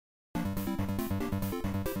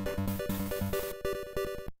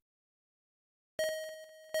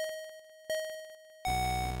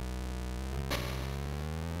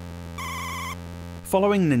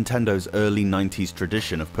Following Nintendo's early 90s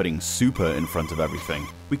tradition of putting Super in front of everything,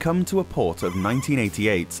 we come to a port of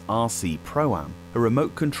 1988's R.C. Pro-Am, a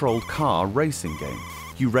remote-controlled car racing game.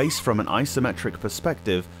 You race from an isometric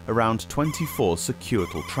perspective around 24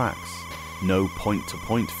 circuitous tracks. No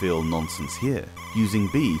point-to-point feel nonsense here, using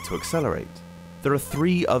B to accelerate. There are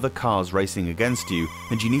 3 other cars racing against you,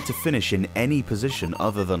 and you need to finish in any position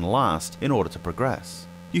other than last in order to progress.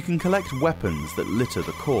 You can collect weapons that litter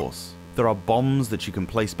the course. There are bombs that you can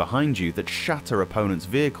place behind you that shatter opponents'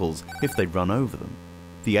 vehicles if they run over them.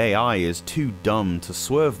 The AI is too dumb to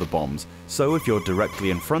swerve the bombs, so if you're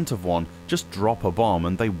directly in front of one, just drop a bomb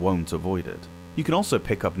and they won't avoid it. You can also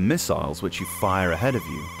pick up missiles which you fire ahead of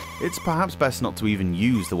you. It's perhaps best not to even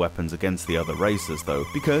use the weapons against the other racers though,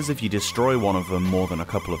 because if you destroy one of them more than a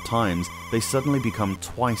couple of times, they suddenly become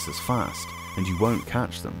twice as fast, and you won't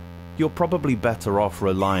catch them. You're probably better off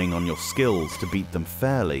relying on your skills to beat them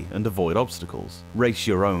fairly and avoid obstacles. Race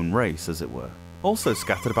your own race, as it were. Also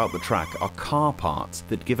scattered about the track are car parts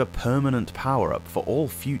that give a permanent power-up for all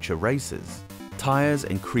future races. Tyres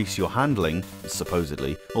increase your handling,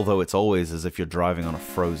 supposedly, although it's always as if you're driving on a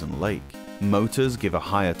frozen lake. Motors give a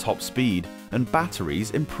higher top speed, and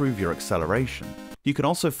batteries improve your acceleration. You can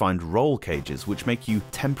also find roll cages which make you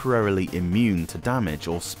temporarily immune to damage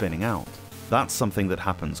or spinning out. That's something that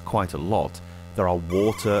happens quite a lot. There are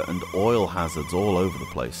water and oil hazards all over the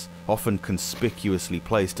place, often conspicuously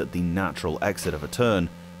placed at the natural exit of a turn,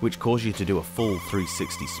 which cause you to do a full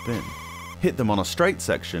 360 spin. Hit them on a straight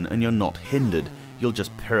section and you're not hindered, you'll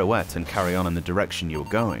just pirouette and carry on in the direction you're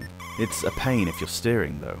going. It's a pain if you're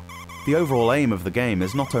steering though. The overall aim of the game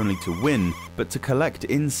is not only to win, but to collect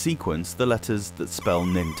in sequence the letters that spell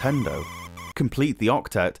Nintendo. Complete the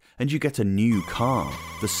octet and you get a new car,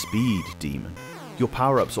 the Speed Demon. Your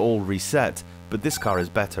power-ups all reset, but this car is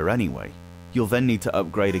better anyway. You'll then need to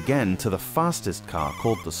upgrade again to the fastest car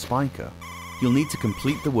called the Spiker. You'll need to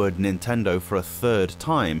complete the word Nintendo for a 3rd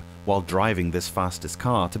time while driving this fastest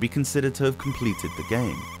car to be considered to have completed the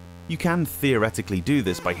game. You can theoretically do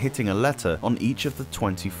this by hitting a letter on each of the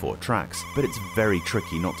 24 tracks, but it's very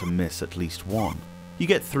tricky not to miss at least one. You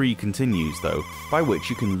get 3 continues though, by which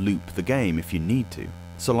you can loop the game if you need to.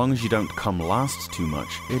 So long as you don't come last too much,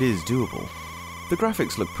 it is doable. The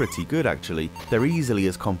graphics look pretty good actually, they're easily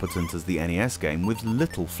as competent as the NES game with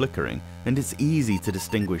little flickering, and it's easy to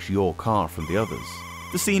distinguish your car from the others.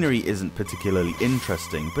 The scenery isn't particularly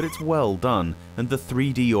interesting, but it's well done, and the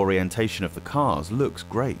 3D orientation of the cars looks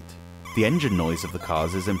great. The engine noise of the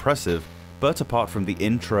cars is impressive, but apart from the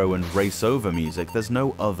intro and race-over music, there's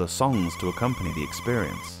no other songs to accompany the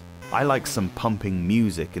experience. I like some pumping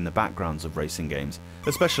music in the backgrounds of racing games,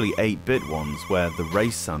 especially 8-bit ones where the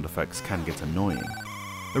race sound effects can get annoying.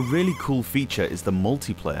 A really cool feature is the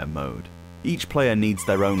multiplayer mode. Each player needs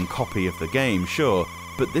their own copy of the game, sure,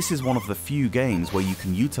 but this is one of the few games where you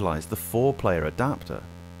can utilize the 4-player adapter.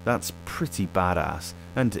 That's pretty badass,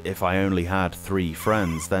 and if I only had 3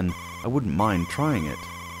 friends, then I wouldn't mind trying it.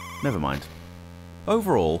 Never mind.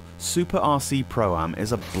 Overall, Super R.C. Pro-Am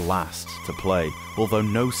is a blast to play, although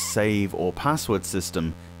no save or password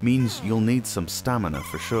system means you'll need some stamina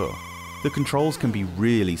for sure. The controls can be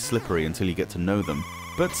really slippery until you get to know them,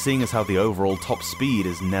 but seeing as how the overall top speed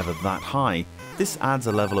is never that high, this adds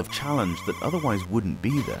a level of challenge that otherwise wouldn't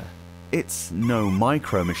be there. It's no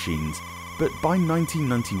Micro Machines, but by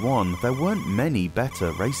 1991 there weren't many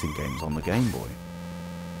better racing games on the Game Boy.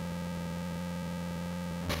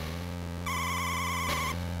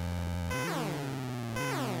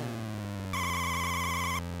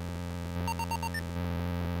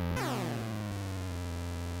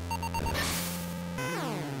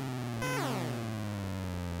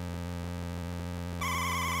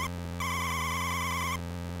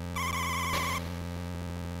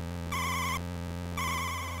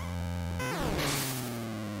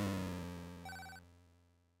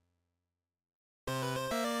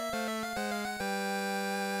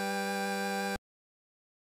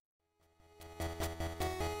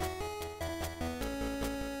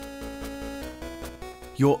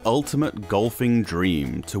 Your ultimate golfing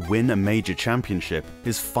dream to win a major championship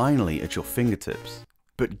is finally at your fingertips.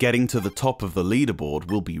 But getting to the top of the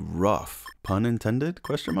leaderboard will be rough, pun intended, ?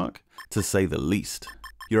 To say the least.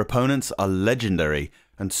 Your opponents are legendary,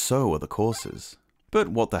 and so are the courses. But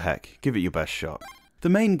what the heck, give it your best shot. The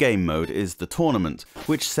main game mode is the tournament,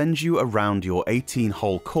 which sends you around your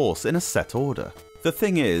 18-hole course in a set order. The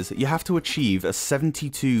thing is, you have to achieve a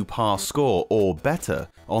 72 par score or better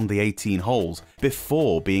on the 18 holes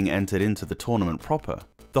before being entered into the tournament proper.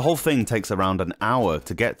 The whole thing takes around an hour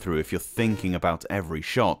to get through if you're thinking about every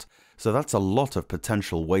shot, so that's a lot of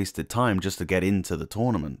potential wasted time just to get into the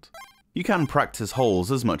tournament. You can practice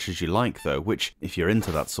holes as much as you like though, which, if you're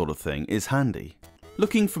into that sort of thing, is handy.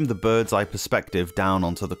 Looking from the bird's eye perspective down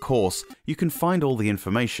onto the course, you can find all the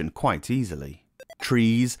information quite easily.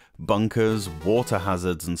 Trees, bunkers, water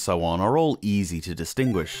hazards and so on are all easy to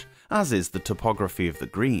distinguish, as is the topography of the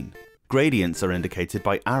green. Gradients are indicated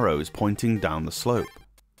by arrows pointing down the slope.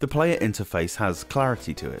 The player interface has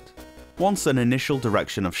clarity to it. Once an initial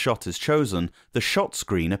direction of shot is chosen, the shot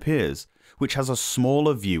screen appears, which has a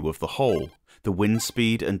smaller view of the hole, the wind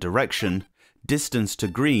speed and direction, distance to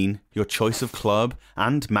green, your choice of club,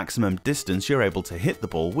 and maximum distance you're able to hit the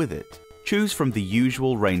ball with it. Choose from the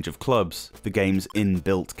usual range of clubs. The game's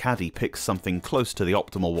inbuilt caddy picks something close to the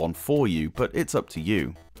optimal one for you, but it's up to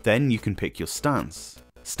you. Then you can pick your stance.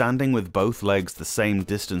 Standing with both legs the same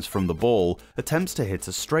distance from the ball attempts to hit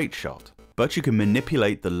a straight shot, but you can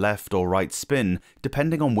manipulate the left or right spin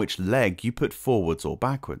depending on which leg you put forwards or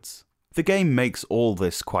backwards. The game makes all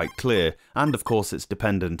this quite clear, and of course it's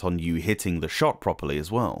dependent on you hitting the shot properly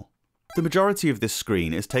as well. The majority of this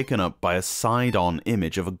screen is taken up by a side-on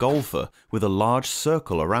image of a golfer with a large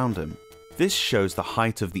circle around him. This shows the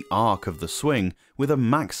height of the arc of the swing with a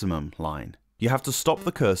maximum line. You have to stop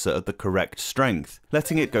the cursor at the correct strength.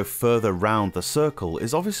 Letting it go further round the circle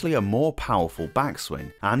is obviously a more powerful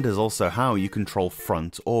backswing, and is also how you control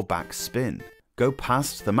front or back spin. Go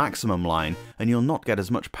past the maximum line and you'll not get as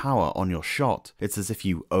much power on your shot. It's as if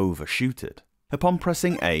you overshoot it. Upon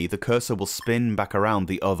pressing A, the cursor will spin back around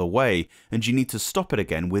the other way, and you need to stop it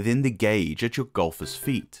again within the gauge at your golfer's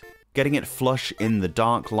feet. Getting it flush in the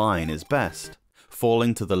dark line is best.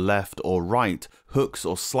 Falling to the left or right hooks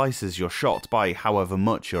or slices your shot by however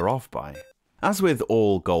much you're off by. As with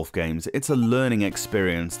all golf games, it's a learning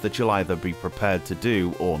experience that you'll either be prepared to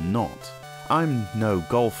do or not. I'm no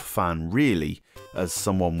golf fan really. As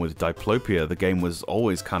someone with diplopia, the game was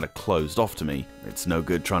always kind of closed off to me. It's no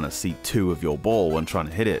good trying to see two of your ball when trying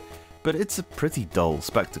to hit it, but it's a pretty dull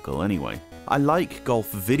spectacle anyway. I like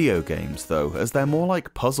golf video games though, as they're more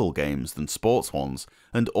like puzzle games than sports ones,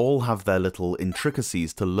 and all have their little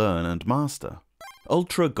intricacies to learn and master.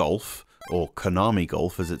 Ultra Golf, or Konami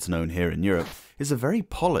Golf as it's known here in Europe, is a very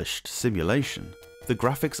polished simulation. The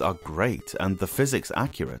graphics are great and the physics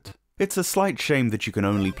accurate. It's a slight shame that you can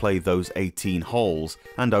only play those 18 holes,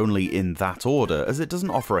 and only in that order, as it doesn't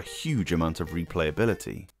offer a huge amount of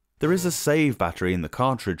replayability. There is a save battery in the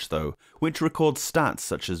cartridge though, which records stats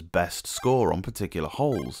such as best score on particular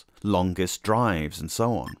holes, longest drives, and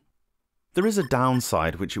so on. There is a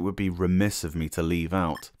downside which it would be remiss of me to leave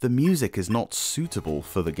out. The music is not suitable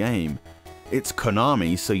for the game. It's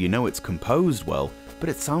Konami, so you know it's composed well, but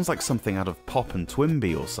it sounds like something out of Pop and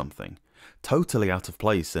Twimby or something. Totally out of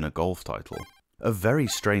place in a golf title. A very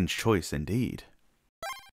strange choice indeed.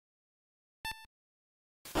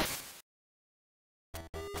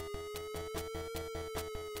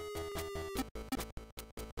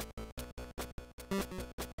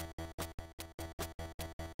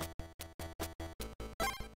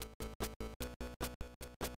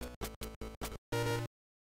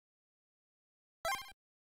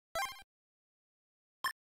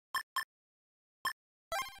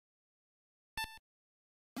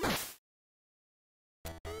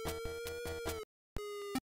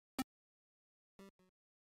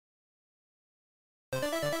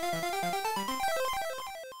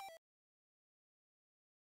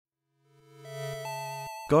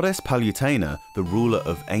 Goddess Palutena, the ruler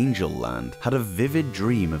of Angel Land, had a vivid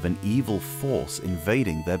dream of an evil force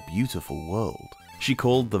invading their beautiful world. She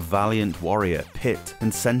called the valiant warrior Pit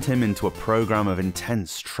and sent him into a program of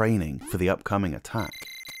intense training for the upcoming attack.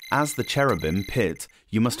 As the cherubim Pit,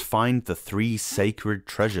 you must find the 3 sacred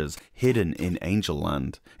treasures hidden in Angel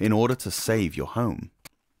Land in order to save your home.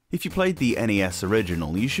 If you played the NES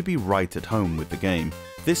original, you should be right at home with the game.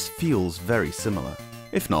 This feels very similar.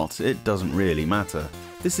 If not, it doesn't really matter.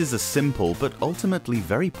 This is a simple but ultimately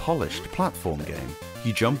very polished platform game.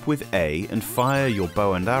 You jump with A and fire your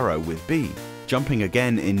bow and arrow with B. Jumping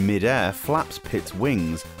again in mid-air flaps Pit's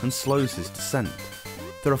wings and slows his descent.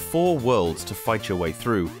 There are 4 worlds to fight your way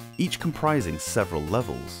through, each comprising several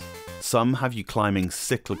levels. Some have you climbing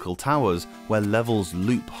cyclical towers where levels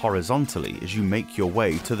loop horizontally as you make your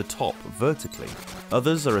way to the top vertically.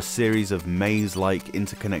 Others are a series of maze-like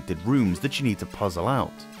interconnected rooms that you need to puzzle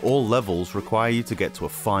out. All levels require you to get to a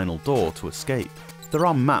final door to escape. There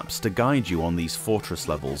are maps to guide you on these fortress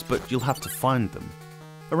levels, but you'll have to find them.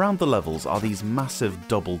 Around the levels are these massive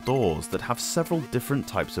double doors that have several different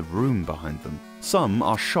types of room behind them. Some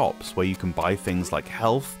are shops where you can buy things like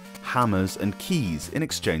health, hammers and keys in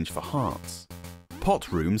exchange for hearts.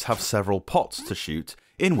 Pot rooms have several pots to shoot,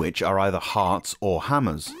 in which are either hearts or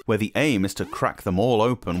hammers, where the aim is to crack them all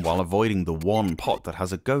open while avoiding the one pot that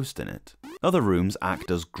has a ghost in it. Other rooms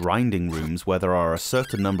act as grinding rooms where there are a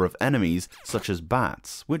certain number of enemies, such as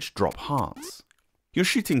bats, which drop hearts. Your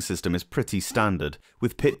shooting system is pretty standard,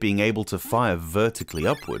 with Pit being able to fire vertically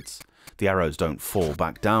upwards. The arrows don't fall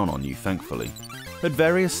back down on you, thankfully. At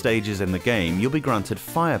various stages in the game, you'll be granted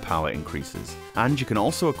firepower increases, and you can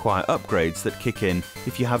also acquire upgrades that kick in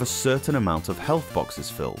if you have a certain amount of health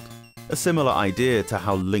boxes filled. A similar idea to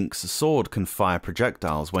how Link's sword can fire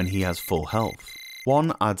projectiles when he has full health.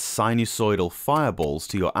 One adds sinusoidal fireballs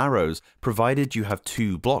to your arrows, provided you have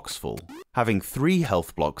 2 blocks full. Having 3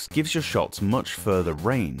 health blocks gives your shots much further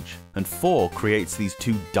range, and 4 creates these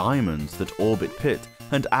 2 diamonds that orbit Pit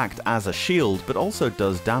and act as a shield but also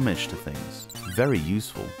does damage to things. Very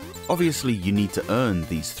useful. Obviously you need to earn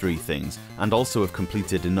these 3 things, and also have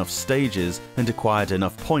completed enough stages and acquired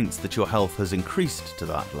enough points that your health has increased to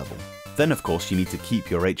that level. Then of course you need to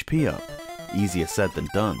keep your HP up. Easier said than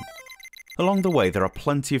done. Along the way there are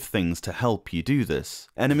plenty of things to help you do this.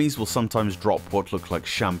 Enemies will sometimes drop what look like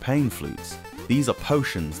champagne flutes. These are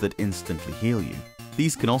potions that instantly heal you.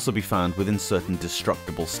 These can also be found within certain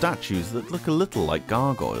destructible statues that look a little like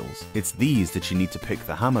gargoyles. It's these that you need to pick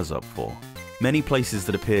the hammers up for. Many places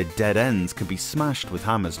that appear dead ends can be smashed with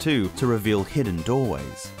hammers too to reveal hidden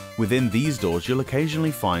doorways. Within these doors you'll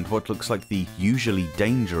occasionally find what looks like the usually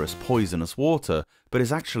dangerous poisonous water, but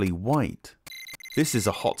is actually white. This is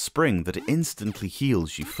a hot spring that instantly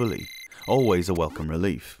heals you fully. Always a welcome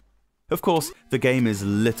relief. Of course, the game is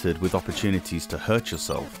littered with opportunities to hurt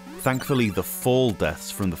yourself. Thankfully, the fall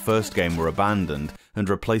deaths from the first game were abandoned and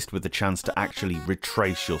replaced with the chance to actually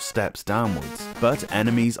retrace your steps downwards. But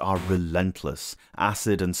enemies are relentless.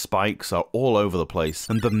 Acid and spikes are all over the place,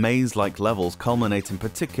 and the maze-like levels culminate in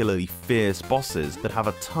particularly fierce bosses that have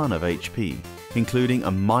a ton of HP, including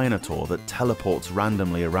a Minotaur that teleports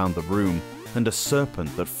randomly around the room, and a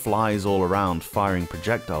serpent that flies all around firing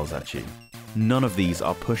projectiles at you. None of these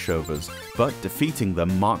are pushovers, but defeating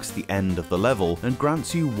them marks the end of the level and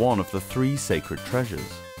grants you one of the 3 sacred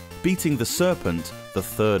treasures. Beating the serpent, the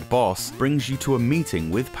 3rd boss, brings you to a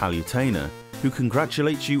meeting with Palutena, who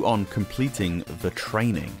congratulates you on completing the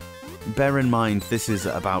training. Bear in mind this is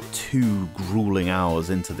about 2 grueling hours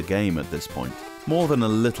into the game at this point. More than a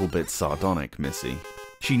little bit sardonic, Missy.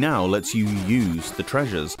 She now lets you use the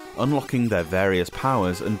treasures, unlocking their various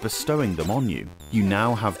powers and bestowing them on you. You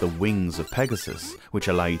now have the wings of Pegasus, which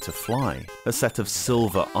allow you to fly, a set of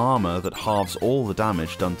silver armor that halves all the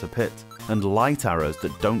damage done to Pit, and light arrows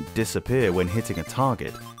that don't disappear when hitting a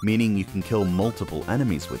target, meaning you can kill multiple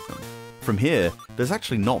enemies with them. From here, there's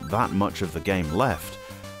actually not that much of the game left,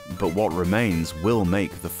 but what remains will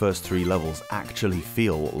make the first 3 levels actually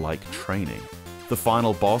feel like training. The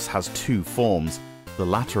final boss has 2 forms, the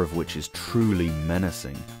latter of which is truly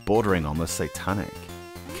menacing, bordering on the satanic.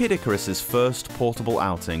 Kid Icarus's first portable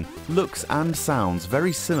outing looks and sounds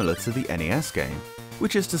very similar to the NES game,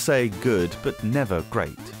 which is to say good but never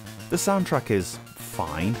great. The soundtrack is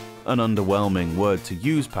fine, an underwhelming word to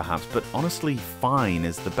use perhaps, but honestly fine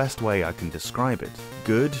is the best way I can describe it.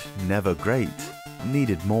 Good, never great,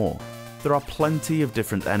 needed more. There are plenty of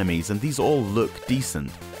different enemies and these all look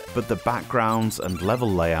decent, but the backgrounds and level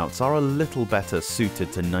layouts are a little better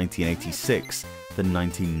suited to 1986 than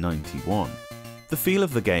 1991. The feel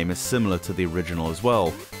of the game is similar to the original as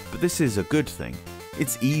well, but this is a good thing.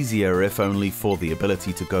 It's easier if only for the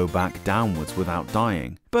ability to go back downwards without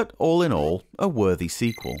dying, but all in all, a worthy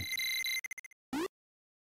sequel.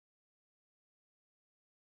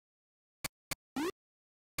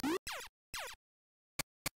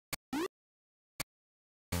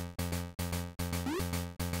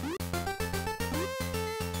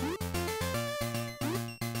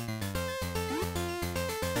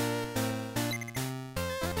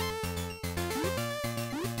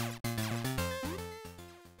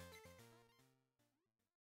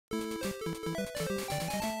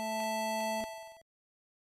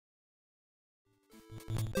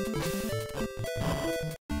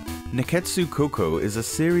 Nekketsu Koukou is a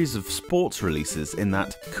series of sports releases in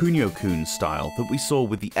that Kunio-kun style that we saw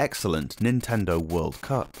with the excellent Nintendo World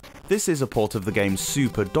Cup. This is a port of the game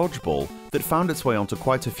Super Dodgeball that found its way onto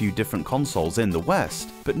quite a few different consoles in the West,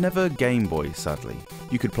 but never Game Boy sadly.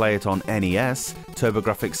 You could play it on NES,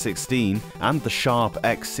 TurboGrafx 16, and the Sharp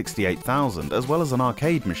X68000, as well as an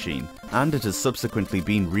arcade machine, and it has subsequently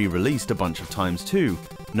been re-released a bunch of times too,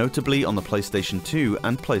 notably on the PlayStation 2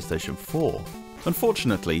 and PlayStation 4.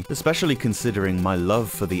 Unfortunately, especially considering my love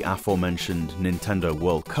for the aforementioned Nintendo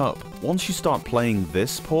World Cup, once you start playing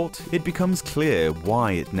this port, it becomes clear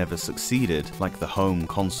why it never succeeded like the home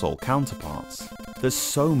console counterparts. There's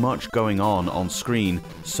so much going on screen,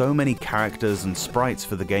 so many characters and sprites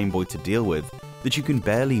for the Game Boy to deal with, that you can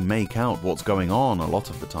barely make out what's going on a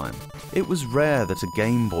lot of the time. It was rare that a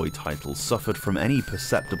Game Boy title suffered from any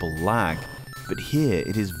perceptible lag, but here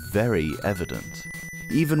it is very evident.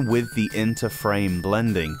 Even with the inter-frame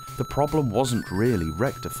blending, the problem wasn't really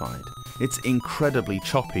rectified. It's incredibly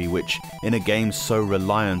choppy, which, in a game so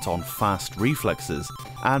reliant on fast reflexes,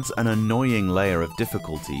 adds an annoying layer of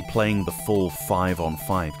difficulty playing the full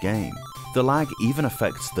 5-on-5 game. The lag even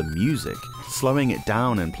affects the music, slowing it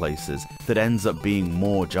down in places that ends up being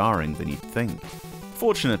more jarring than you'd think.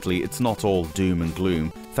 Fortunately, it's not all doom and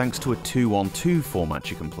gloom, thanks to a 2-on-2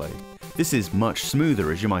 format you can play. This is much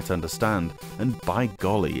smoother, as you might understand, and by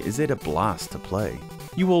golly, is it a blast to play.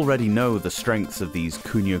 You already know the strengths of these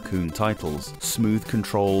Kunio-kun titles: smooth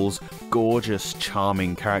controls, gorgeous,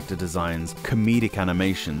 charming character designs, comedic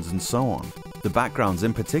animations, and so on. The backgrounds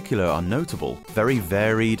in particular are notable, very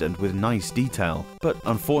varied and with nice detail, but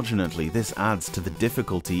unfortunately this adds to the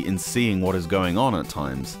difficulty in seeing what is going on at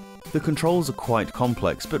times. The controls are quite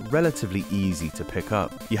complex, but relatively easy to pick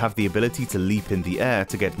up. You have the ability to leap in the air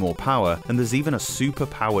to get more power, and there's even a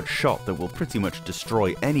super-powered shot that will pretty much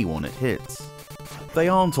destroy anyone it hits. They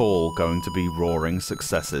aren't all going to be roaring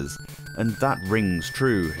successes, and that rings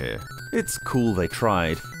true here. It's cool they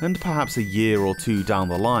tried, and perhaps a year or two down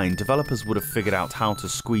the line, developers would have figured out how to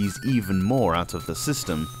squeeze even more out of the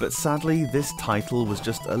system, but sadly this title was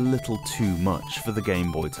just a little too much for the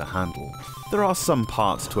Game Boy to handle. There are some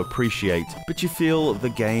parts to appreciate, but you feel the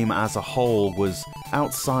game as a whole was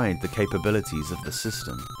outside the capabilities of the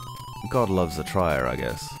system. God loves a trier, I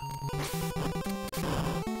guess.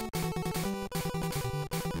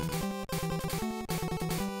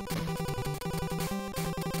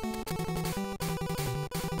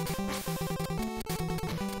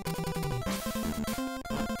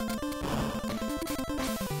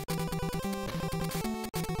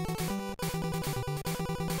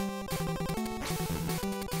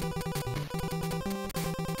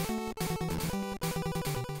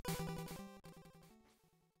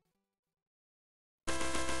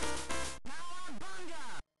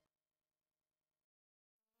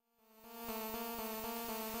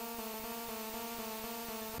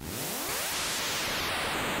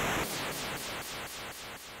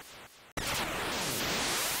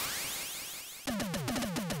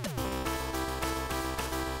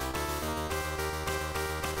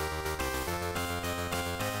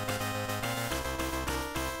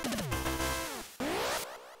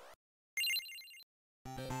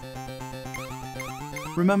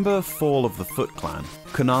 Remember Fall of the Foot Clan?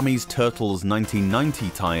 Konami's Turtles 1990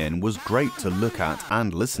 tie-in was great to look at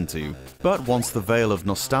and listen to, but once the veil of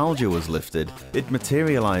nostalgia was lifted, it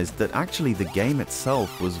materialized that actually the game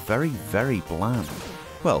itself was very, very bland.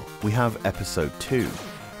 Well, we have Episode 2.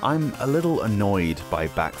 I'm a little annoyed by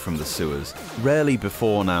Back from the Sewers. Rarely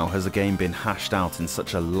before now has a game been hashed out in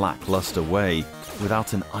such a lackluster way,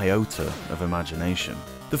 without an iota of imagination.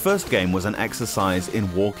 The first game was an exercise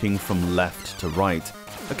in walking from left to right,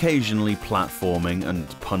 occasionally platforming and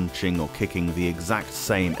punching or kicking the exact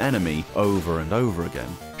same enemy over and over again.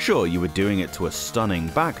 Sure, you were doing it to a stunning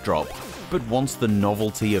backdrop, but once the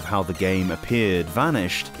novelty of how the game appeared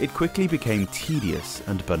vanished, it quickly became tedious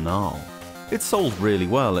and banal. It sold really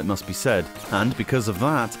well, it must be said, and because of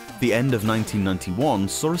that, the end of 1991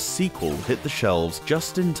 saw a sequel hit the shelves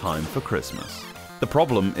just in time for Christmas. The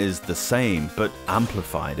problem is the same, but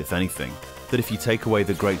amplified if anything. That if you take away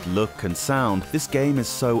the great look and sound, this game is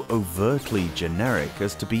so overtly generic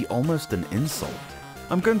as to be almost an insult.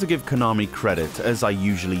 I'm going to give Konami credit, as I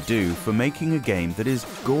usually do, for making a game that is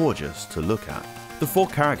gorgeous to look at. The 4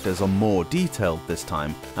 characters are more detailed this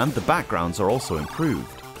time, and the backgrounds are also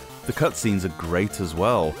improved. The cutscenes are great as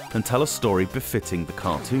well, and tell a story befitting the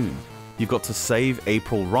cartoon. You've got to save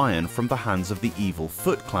April Ryan from the hands of the evil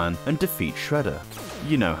Foot Clan and defeat Shredder.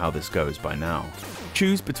 You know how this goes by now.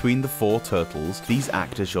 Choose between the 4 turtles, these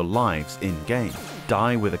act as your lives in-game.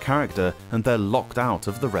 Die with a character and they're locked out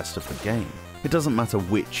of the rest of the game. It doesn't matter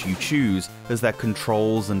which you choose, as their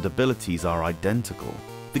controls and abilities are identical.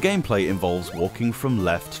 The gameplay involves walking from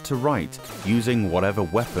left to right, using whatever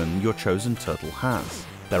weapon your chosen turtle has.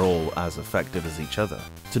 They're all as effective as each other.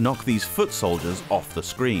 To knock these foot soldiers off the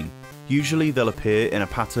screen, usually they'll appear in a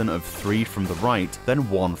pattern of 3 from the right, then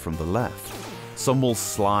 1 from the left. Some will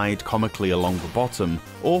slide comically along the bottom,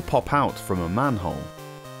 or pop out from a manhole.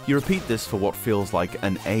 You repeat this for what feels like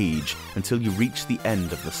an age until you reach the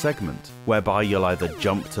end of the segment, whereby you'll either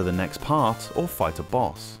jump to the next part or fight a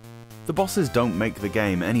boss. The bosses don't make the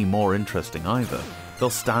game any more interesting either. They'll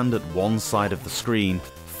stand at one side of the screen,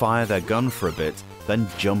 fire their gun for a bit, then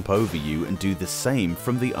jump over you and do the same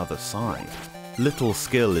from the other side. Little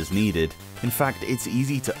skill is needed. In fact, it's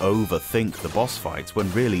easy to overthink the boss fights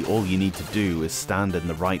when really all you need to do is stand in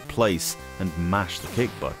the right place and mash the kick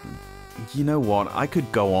button. You know what, I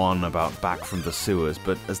could go on about Back from the Sewers,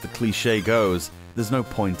 but as the cliche goes, there's no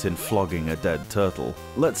point in flogging a dead turtle.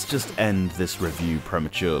 Let's just end this review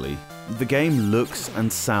prematurely. The game looks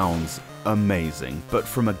and sounds amazing, but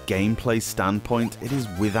from a gameplay standpoint, it is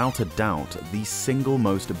without a doubt the single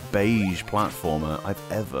most beige platformer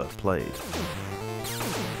I've ever played.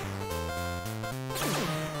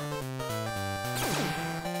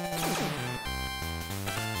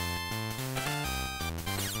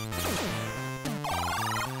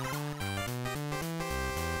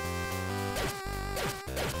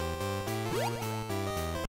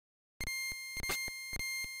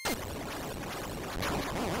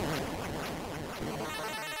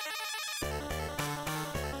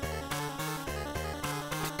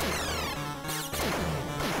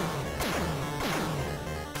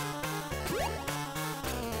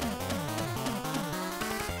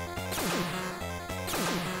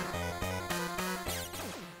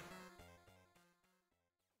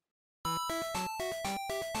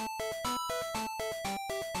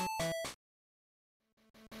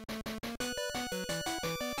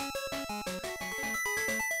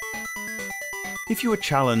 If you were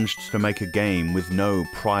challenged to make a game with no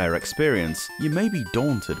prior experience, you may be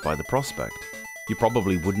daunted by the prospect. You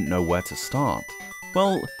probably wouldn't know where to start.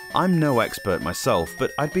 Well, I'm no expert myself,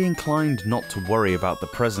 but I'd be inclined not to worry about the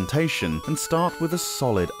presentation and start with a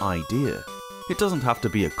solid idea. It doesn't have to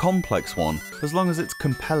be a complex one, as long as it's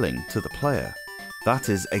compelling to the player. That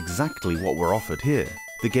is exactly what we're offered here.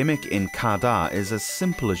 The gimmick in Kada is as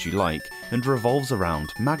simple as you like and revolves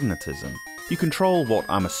around magnetism. You control what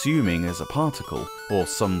I'm assuming is a particle, or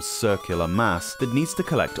some circular mass that needs to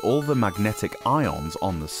collect all the magnetic ions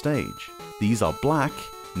on the stage. These are black,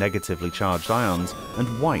 negatively charged ions,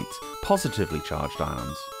 and white, positively charged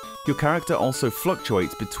ions. Your character also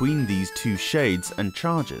fluctuates between these two shades and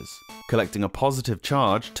charges. Collecting a positive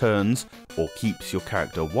charge turns, or keeps your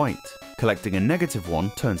character white. Collecting a negative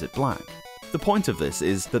one turns it black. The point of this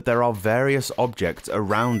is that there are various objects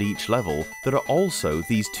around each level that are also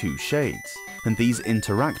these two shades, and these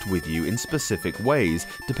interact with you in specific ways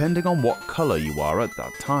depending on what colour you are at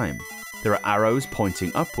that time. There are arrows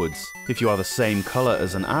pointing upwards. If you are the same colour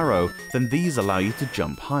as an arrow, then these allow you to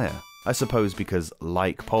jump higher. I suppose because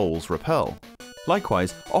like poles repel.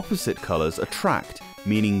 Likewise, opposite colours attract,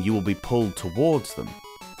 meaning you will be pulled towards them.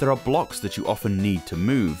 There are blocks that you often need to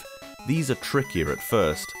move. These are trickier at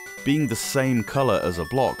first. Being the same colour as a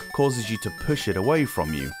block causes you to push it away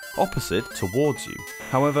from you, opposite towards you.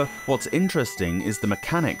 However, what's interesting is the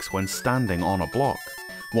mechanics when standing on a block.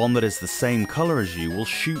 One that is the same colour as you will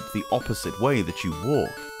shoot the opposite way that you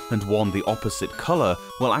walk, and one the opposite colour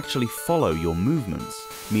will actually follow your movements,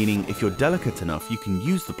 meaning if you're delicate enough you can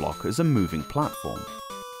use the block as a moving platform.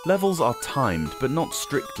 Levels are timed, but not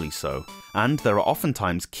strictly so, and there are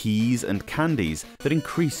oftentimes keys and candies that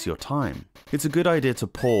increase your time. It's a good idea to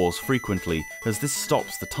pause frequently, as this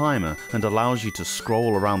stops the timer and allows you to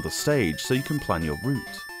scroll around the stage so you can plan your route.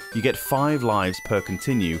 You get 5 lives per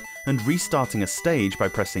continue, and restarting a stage by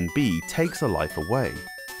pressing B takes a life away.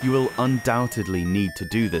 You will undoubtedly need to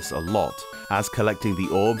do this a lot, as collecting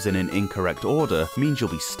the orbs in an incorrect order means you'll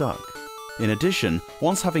be stuck. In addition,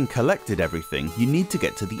 once having collected everything, you need to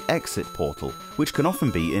get to the exit portal, which can often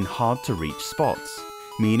be in hard to reach spots,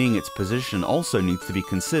 meaning its position also needs to be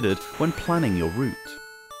considered when planning your route.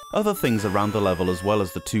 Other things around the level as well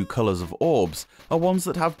as the 2 colours of orbs are ones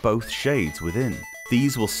that have both shades within.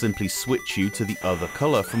 These will simply switch you to the other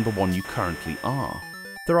colour from the one you currently are.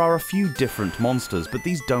 There are a few different monsters, but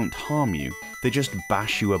these don't harm you. They just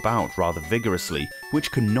bash you about rather vigorously,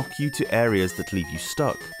 which can knock you to areas that leave you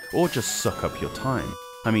stuck, or just suck up your time.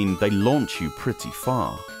 I mean, they launch you pretty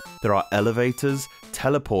far. There are elevators,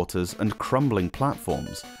 teleporters, and crumbling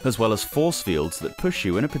platforms, as well as force fields that push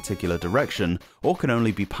you in a particular direction, or can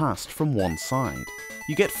only be passed from one side.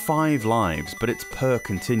 You get 5 lives, but it's per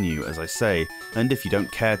continue, as I say, and if you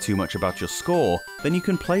don't care too much about your score, then you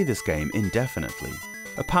can play this game indefinitely.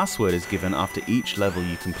 A password is given after each level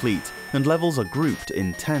you complete, and levels are grouped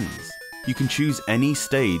in 10s. You can choose any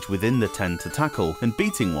stage within the 10 to tackle, and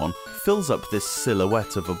beating one fills up this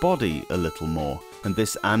silhouette of a body a little more, and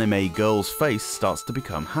this anime girl's face starts to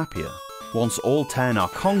become happier. Once all 10 are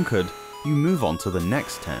conquered, you move on to the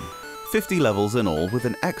next 10. 50 levels in all with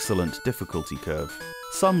an excellent difficulty curve.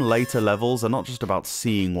 Some later levels are not just about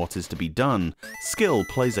seeing what is to be done, skill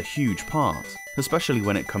plays a huge part, especially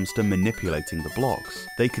when it comes to manipulating the blocks.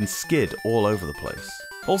 They can skid all over the place.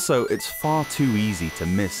 Also, it's far too easy to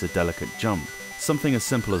miss a delicate jump. Something as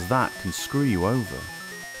simple as that can screw you over.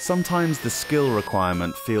 Sometimes the skill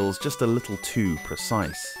requirement feels just a little too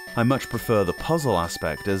precise. I much prefer the puzzle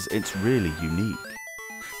aspect as it's really unique.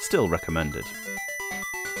 Still recommended.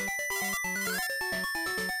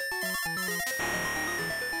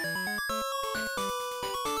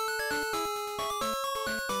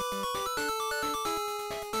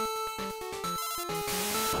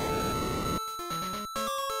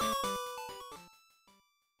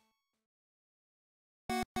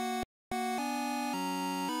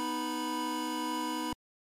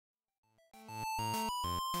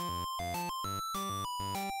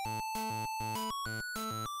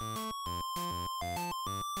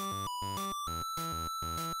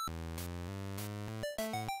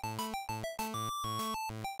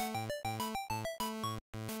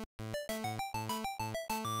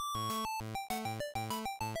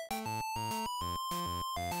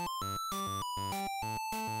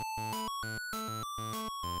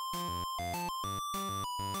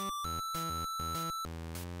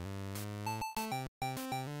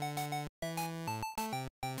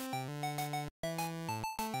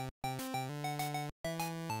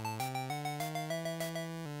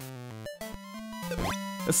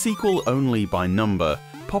 A sequel only by number,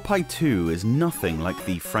 Popeye 2 is nothing like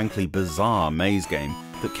the frankly bizarre maze game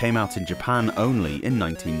that came out in Japan only in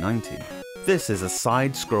 1990. This is a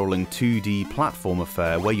side-scrolling 2D platform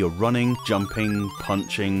affair where you're running, jumping,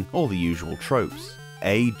 punching, all the usual tropes.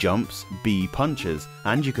 A jumps, B punches,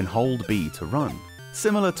 and you can hold B to run.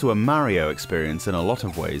 Similar to a Mario experience in a lot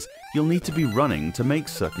of ways, you'll need to be running to make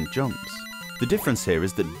certain jumps. The difference here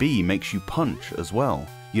is that B makes you punch as well.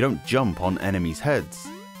 You don't jump on enemies' heads.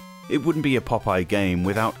 It wouldn't be a Popeye game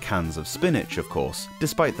without cans of spinach, of course,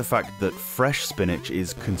 despite the fact that fresh spinach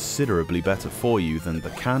is considerably better for you than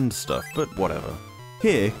the canned stuff, but whatever.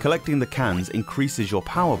 Here, collecting the cans increases your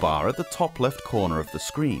power bar at the top left corner of the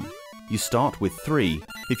screen. You start with 3,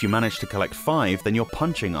 if you manage to collect 5 then your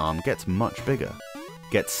punching arm gets much bigger.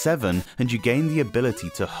 Get 7 and you gain the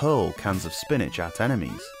ability to hurl cans of spinach at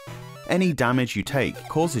enemies. Any damage you take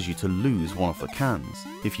causes you to lose one of the cans.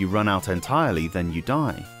 If you run out entirely, then you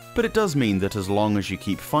die. But it does mean that as long as you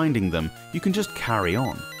keep finding them, you can just carry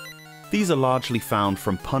on. These are largely found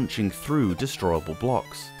from punching through destroyable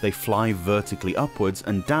blocks. They fly vertically upwards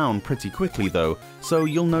and down pretty quickly though, so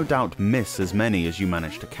you'll no doubt miss as many as you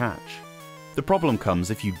manage to catch. The problem comes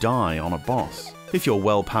if you die on a boss. If you're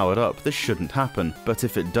well powered up, this shouldn't happen, but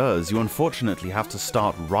if it does, you unfortunately have to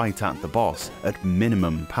start right at the boss, at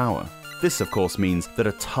minimum power. This of course means that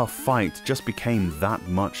a tough fight just became that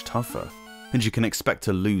much tougher, and you can expect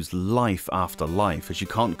to lose life after life as you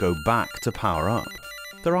can't go back to power up.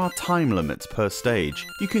 There are time limits per stage,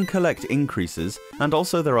 you can collect increases, and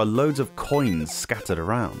also there are loads of coins scattered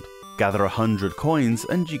around. Gather 100 coins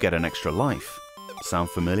and you get an extra life. Sound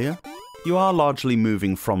familiar? You are largely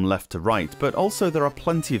moving from left to right, but also there are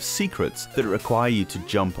plenty of secrets that require you to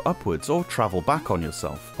jump upwards or travel back on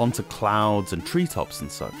yourself, onto clouds and treetops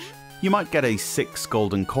and such. You might get a 6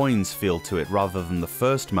 golden coins feel to it rather than the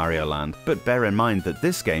first Mario Land, but bear in mind that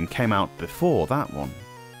this game came out before that one.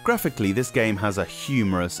 Graphically, this game has a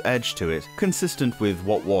humorous edge to it, consistent with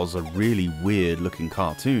what was a really weird looking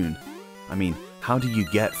cartoon. I mean, how do you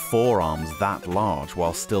get forearms that large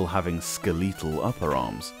while still having skeletal upper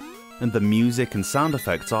arms? And the music and sound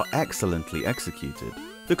effects are excellently executed.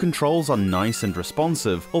 The controls are nice and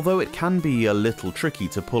responsive, although it can be a little tricky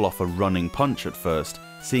to pull off a running punch at first,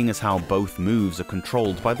 seeing as how both moves are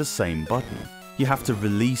controlled by the same button. You have to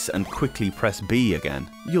release and quickly press B again.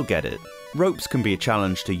 You'll get it. Ropes can be a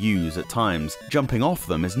challenge to use at times. Jumping off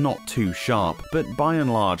them is not too sharp, but by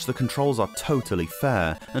and large the controls are totally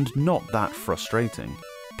fair and not that frustrating.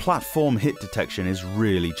 Platform hit detection is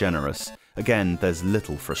really generous. Again, there's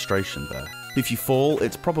little frustration there. If you fall,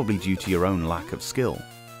 it's probably due to your own lack of skill.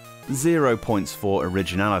 0 points for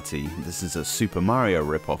originality. This is a Super Mario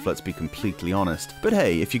ripoff, let's be completely honest. But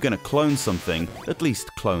hey, if you're gonna clone something, at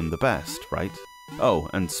least clone the best, right? Oh,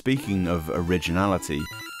 and speaking of originality,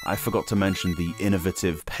 I forgot to mention the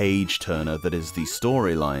innovative page turner that is the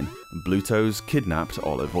storyline. Bluto's kidnapped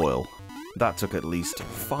olive oil. That took at least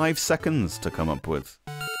 5 seconds to come up with.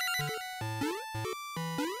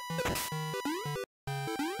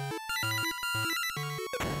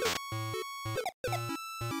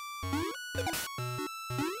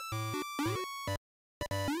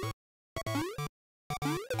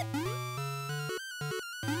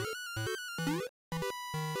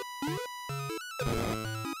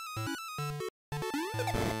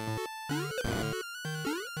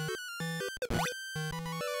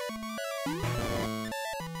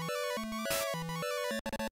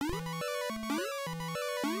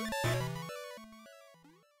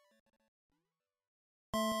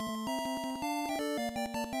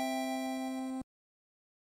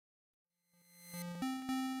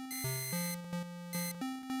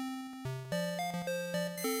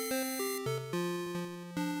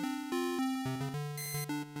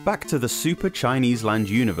 Back to the Super Chinese Land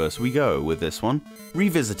universe we go with this one,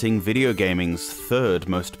 revisiting video gaming's third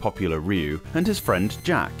most popular Ryu and his friend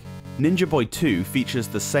Jack. Ninja Boy 2 features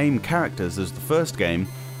the same characters as the first game,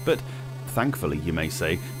 but thankfully you may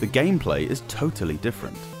say, the gameplay is totally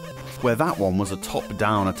different. Where that one was a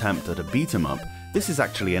top-down attempt at a beat-em-up, this is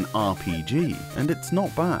actually an RPG, and it's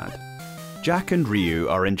not bad. Jack and Ryu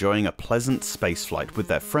are enjoying a pleasant spaceflight with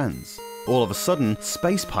their friends. All of a sudden,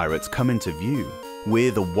 space pirates come into view.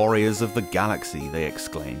 "We're the warriors of the galaxy," they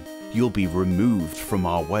exclaim. "You'll be removed from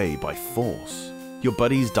our way by force." Your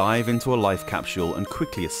buddies dive into a life capsule and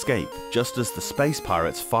quickly escape, just as the space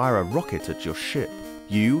pirates fire a rocket at your ship.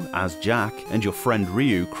 You, as Jack, and your friend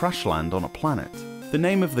Ryu crash land on a planet. The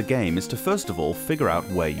name of the game is to first of all figure out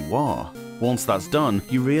where you are. Once that's done,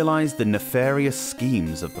 you realize the nefarious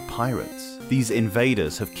schemes of the pirates. These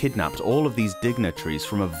invaders have kidnapped all of these dignitaries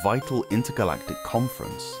from a vital intergalactic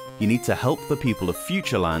conference. You need to help the people of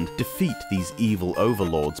Futureland defeat these evil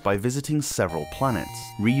overlords by visiting several planets,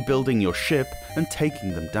 rebuilding your ship, and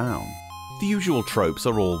taking them down. The usual tropes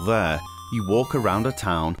are all there. You walk around a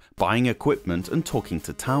town, buying equipment and talking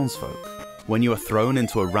to townsfolk. When you are thrown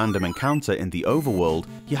into a random encounter in the overworld,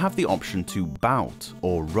 you have the option to bout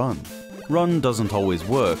or run. Run doesn't always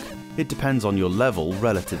work, it depends on your level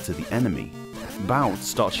relative to the enemy. Bout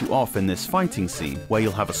starts you off in this fighting scene, where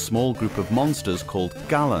you'll have a small group of monsters called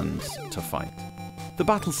Galons to fight. The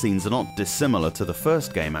battle scenes are not dissimilar to the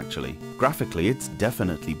first game actually. Graphically, it's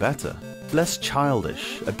definitely better. Less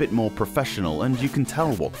childish, a bit more professional, and you can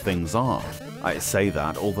tell what things are. I say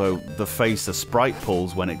that, although the face a sprite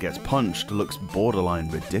pulls when it gets punched looks borderline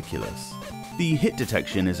ridiculous. The hit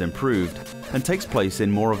detection is improved, and takes place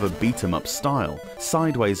in more of a beat-em-up style,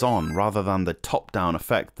 sideways on rather than the top-down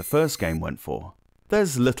effect the first game went for.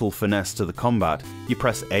 There's little finesse to the combat. You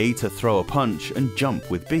press A to throw a punch and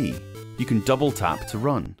jump with B. You can double tap to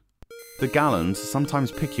run. The Galons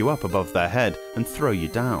sometimes pick you up above their head and throw you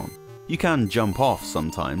down. You can jump off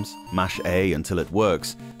sometimes, mash A until it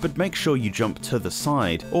works, but make sure you jump to the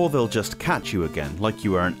side or they'll just catch you again like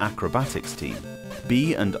you were an acrobatics team.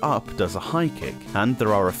 B and up does a high kick, and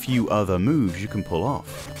there are a few other moves you can pull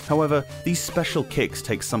off. However, these special kicks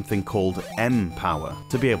take something called M power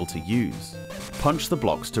to be able to use. Punch the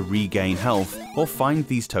blocks to regain health, or find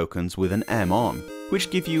these tokens with an M on,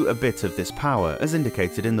 which give you a bit of this power as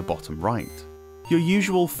indicated in the bottom right. Your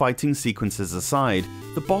usual fighting sequences aside,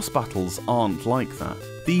 the boss battles aren't like that.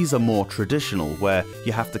 These are more traditional, where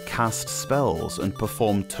you have to cast spells and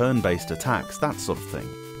perform turn-based attacks, that sort of thing.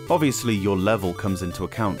 Obviously your level comes into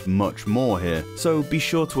account much more here, so be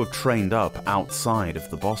sure to have trained up outside of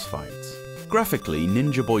the boss fights. Graphically,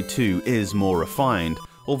 Ninja Boy 2 is more refined,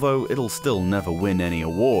 although it'll still never win any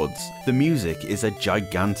awards. The music is a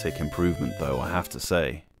gigantic improvement though, I have to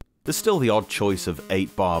say. There's still the odd choice of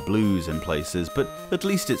 8-bar blues in places, but at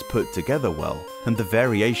least it's put together well, and the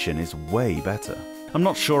variation is way better. I'm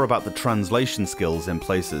not sure about the translation skills in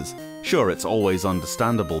places. Sure, it's always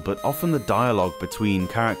understandable, but often the dialogue between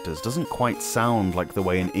characters doesn't quite sound like the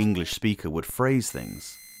way an English speaker would phrase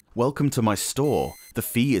things. "Welcome to my store. The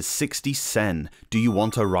fee is 60 sen. Do you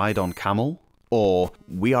want a ride on camel?" Or,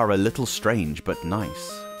 "We are a little strange but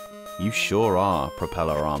nice." You sure are,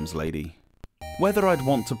 Propeller Arms Lady. Whether I'd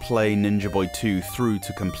want to play Ninja Boy 2 through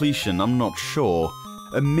to completion, I'm not sure.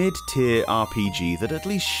 A mid-tier RPG that at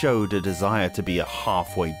least showed a desire to be a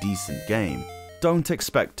halfway decent game. Don't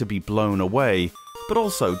expect to be blown away, but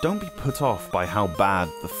also don't be put off by how bad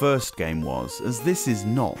the first game was, as this is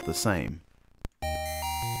not the same.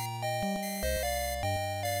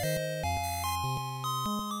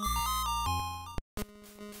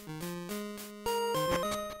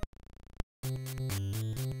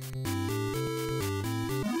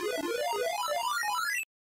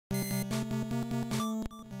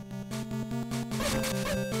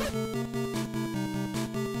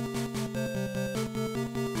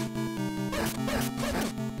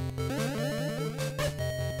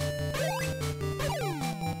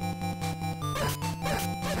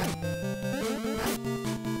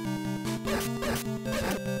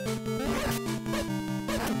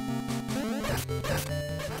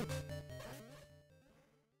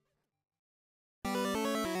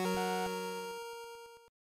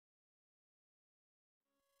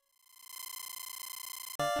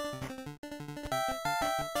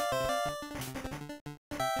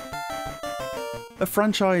 A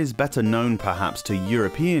franchise better known perhaps to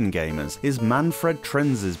European gamers is Manfred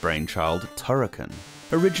Trenz's brainchild, Turrican.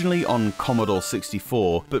 Originally on Commodore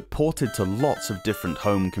 64, but ported to lots of different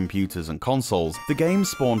home computers and consoles, the game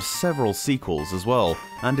spawned several sequels as well,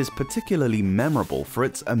 and is particularly memorable for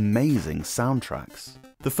its amazing soundtracks.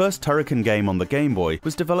 The first Turrican game on the Game Boy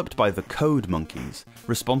was developed by the Code Monkeys,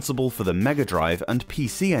 responsible for the Mega Drive and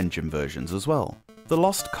PC Engine versions as well. The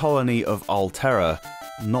Lost Colony of Alterra,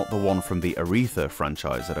 not the one from the Aretha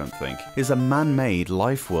franchise I don't think, is a man-made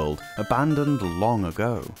life world abandoned long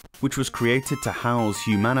ago, which was created to house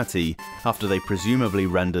humanity after they presumably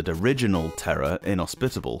rendered original Terra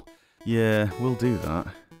inhospitable. Yeah, we'll do that.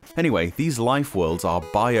 Anyway, these life worlds are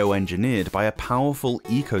bioengineered by a powerful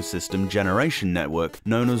ecosystem generation network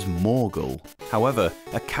known as Morgul. However,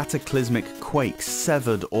 a cataclysmic quake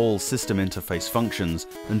severed all system interface functions,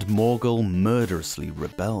 and Morgul murderously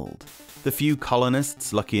rebelled. The few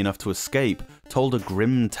colonists lucky enough to escape told a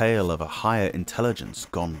grim tale of a higher intelligence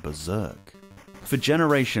gone berserk. For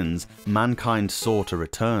generations, mankind sought a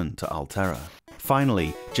return to Alterra.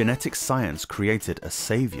 Finally, genetic science created a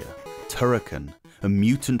savior, Turrican, a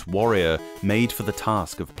mutant warrior made for the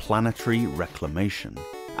task of planetary reclamation.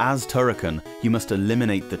 As Turrican, you must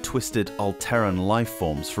eliminate the twisted Alterran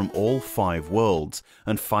lifeforms from all 5 worlds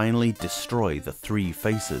and finally destroy the 3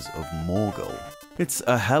 faces of Morgul. It's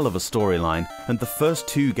a hell of a storyline, and the first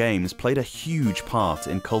 2 games played a huge part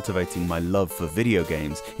in cultivating my love for video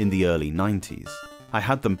games in the early 90s. I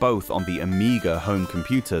had them both on the Amiga home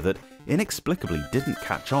computer that inexplicably didn't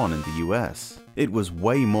catch on in the US. It was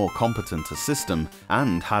way more competent a system,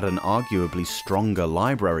 and had an arguably stronger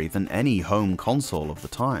library than any home console of the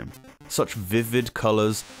time. Such vivid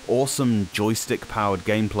colours, awesome joystick-powered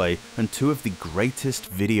gameplay, and 2 of the greatest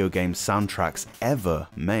video game soundtracks ever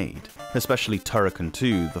made, especially Turrican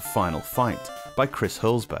 2: The Final Fight by Chris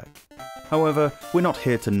Hurlsbeck. However, we're not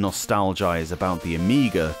here to nostalgize about the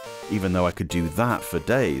Amiga, even though I could do that for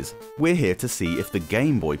days. We're here to see if the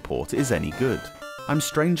Game Boy port is any good. I'm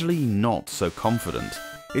strangely not so confident.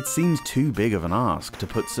 It seems too big of an ask to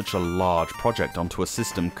put such a large project onto a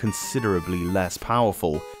system considerably less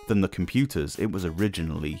powerful than the computers it was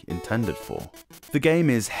originally intended for. The game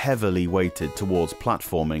is heavily weighted towards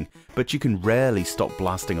platforming, but you can rarely stop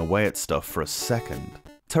blasting away at stuff for a second.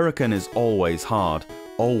 Turrican is always hard,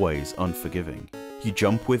 always unforgiving. You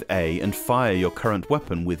jump with A and fire your current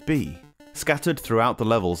weapon with B. Scattered throughout the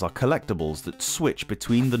levels are collectibles that switch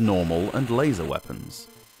between the normal and laser weapons.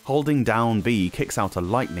 Holding down B kicks out a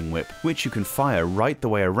lightning whip, which you can fire right the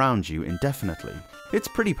way around you indefinitely. It's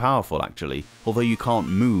pretty powerful actually, although you can't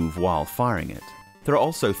move while firing it. There are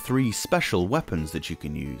also 3 special weapons that you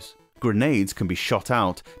can use. Grenades can be shot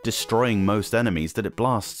out, destroying most enemies that it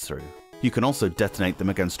blasts through. You can also detonate them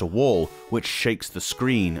against a wall, which shakes the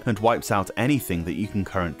screen and wipes out anything that you can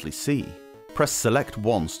currently see. Press select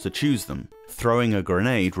once to choose them. Throwing a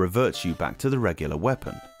grenade reverts you back to the regular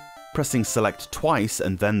weapon. Pressing select twice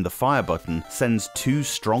and then the fire button sends 2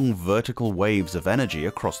 strong vertical waves of energy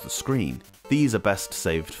across the screen. These are best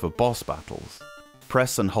saved for boss battles.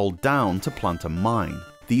 Press and hold down to plant a mine.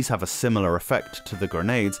 These have a similar effect to the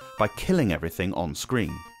grenades by killing everything on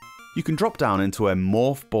screen. You can drop down into a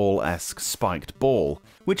morph ball-esque spiked ball,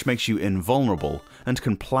 which makes you invulnerable and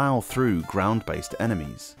can plow through ground-based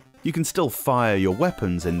enemies. You can still fire your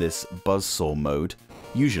weapons in this buzzsaw mode.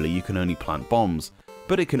 Usually you can only plant bombs,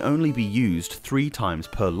 but it can only be used 3 times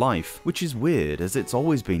per life, which is weird as it's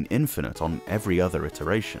always been infinite on every other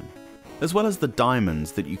iteration. As well as the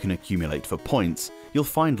diamonds that you can accumulate for points, you'll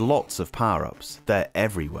find lots of power-ups. They're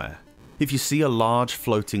everywhere. If you see a large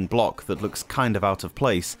floating block that looks kind of out of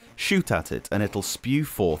place, shoot at it and it'll spew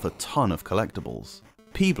forth a ton of collectibles.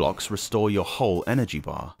 P-blocks restore your whole energy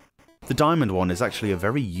bar. The diamond one is actually a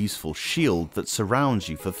very useful shield that surrounds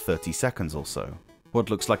you for 30 seconds or so. What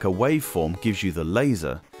looks like a waveform gives you the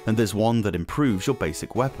laser, and there's one that improves your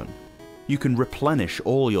basic weapon. You can replenish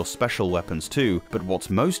all your special weapons too, but what's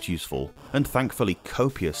most useful, and thankfully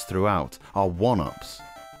copious throughout, are 1-ups.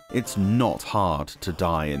 It's not hard to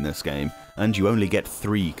die in this game, and you only get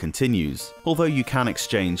 3 continues, although you can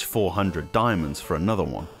exchange 400 diamonds for another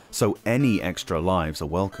one, so any extra lives are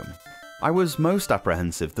welcome. I was most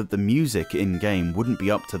apprehensive that the music in-game wouldn't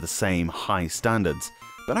be up to the same high standards,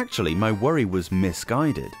 but actually my worry was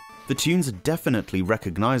misguided. The tunes are definitely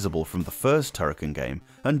recognisable from the first Turrican game,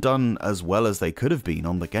 and done as well as they could have been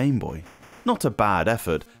on the Game Boy. Not a bad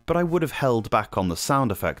effort, but I would have held back on the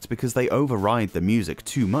sound effects because they override the music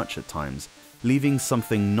too much at times, leaving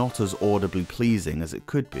something not as audibly pleasing as it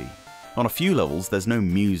could be. On a few levels there's no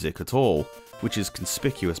music at all, which is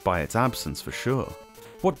conspicuous by its absence for sure.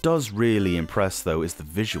 What does really impress though is the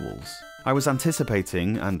visuals. I was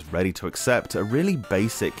anticipating, and ready to accept, a really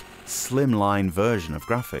basic, slimline version of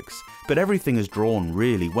graphics, but everything is drawn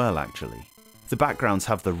really well actually. The backgrounds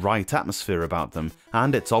have the right atmosphere about them,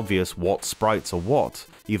 and it's obvious what sprites are what,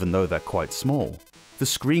 even though they're quite small. The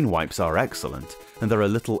screen wipes are excellent, and there are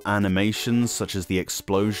little animations such as the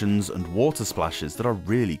explosions and water splashes that are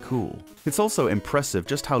really cool. It's also impressive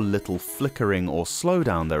just how little flickering or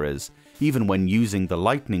slowdown there is, even when using the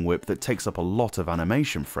lightning whip that takes up a lot of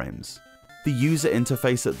animation frames. The user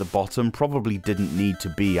interface at the bottom probably didn't need to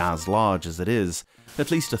be as large as it is. At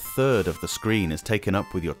least a third of the screen is taken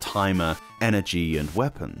up with your timer, energy, and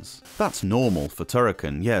weapons. That's normal for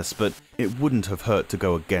Turrican, yes, but it wouldn't have hurt to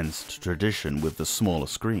go against tradition with the smaller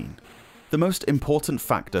screen. The most important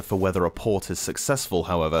factor for whether a port is successful,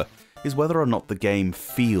 however, is whether or not the game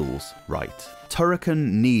feels right.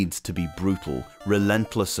 Turrican needs to be brutal,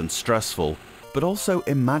 relentless and stressful, but also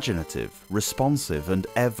imaginative, responsive, and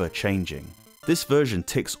ever-changing. This version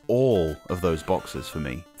ticks all of those boxes for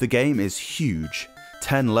me. The game is huge,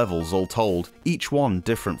 10 levels all told, each one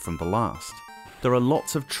different from the last. There are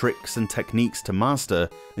lots of tricks and techniques to master,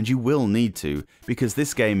 and you will need to, because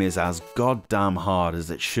this game is as goddamn hard as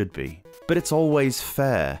it should be. But it's always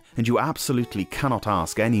fair, and you absolutely cannot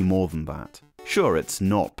ask any more than that. Sure, it's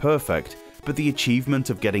not perfect, but the achievement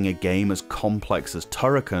of getting a game as complex as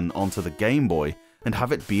Turrican onto the Game Boy, and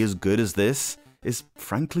have it be as good as this, is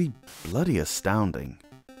frankly bloody astounding.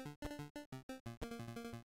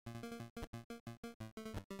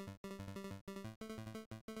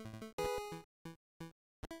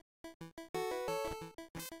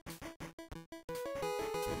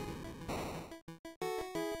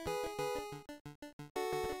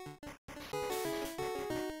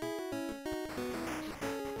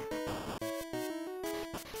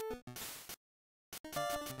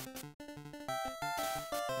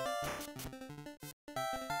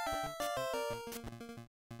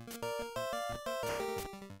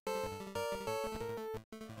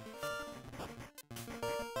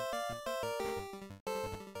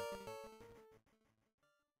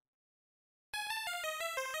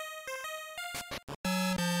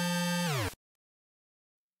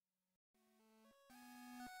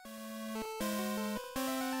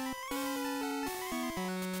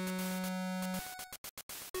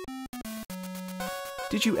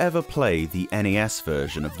 Did you ever play the NES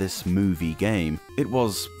version of this movie game? It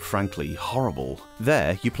was, frankly, horrible.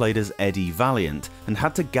 There, you played as Eddie Valiant and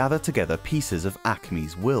had to gather together pieces of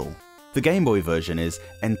Acme's will. The Game Boy version is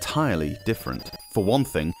entirely different. For one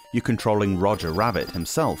thing, you're controlling Roger Rabbit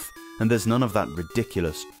himself, and there's none of that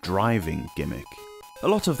ridiculous driving gimmick. A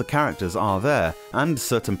lot of the characters are there, and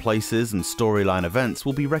certain places and storyline events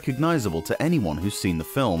will be recognisable to anyone who's seen the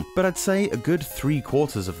film, but I'd say a good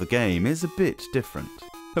 3/4 of the game is a bit different.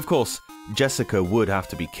 Of course, Jessica would have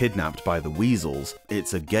to be kidnapped by the Weasels.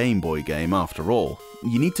 It's a Game Boy game after all.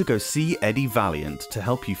 You need to go see Eddie Valiant to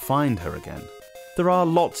help you find her again. There are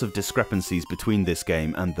lots of discrepancies between this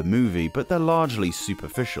game and the movie, but they're largely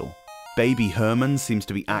superficial. Baby Herman seems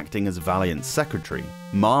to be acting as Valiant's secretary.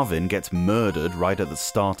 Marvin gets murdered right at the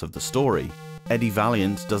start of the story. Eddie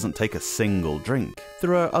Valiant doesn't take a single drink.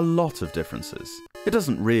 There are a lot of differences. It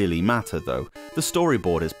doesn't really matter though. The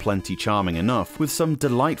storyboard is plenty charming enough, with some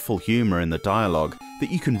delightful humour in the dialogue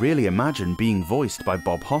that you can really imagine being voiced by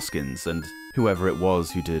Bob Hoskins and whoever it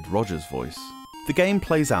was who did Roger's voice. The game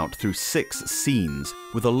plays out through 6 scenes,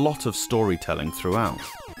 with a lot of storytelling throughout.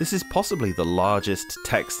 This is possibly the largest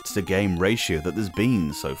text-to-game ratio that there's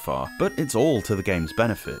been so far, but it's all to the game's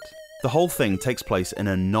benefit. The whole thing takes place in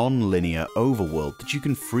a non-linear overworld that you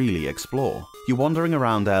can freely explore. You're wandering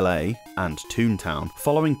around LA and Toontown,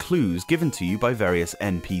 following clues given to you by various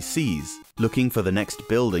NPCs, looking for the next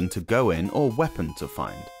building to go in or weapon to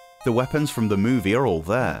find. The weapons from the movie are all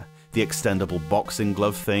there. The extendable boxing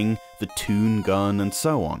glove thing, the toon gun, and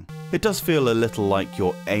so on. It does feel a little like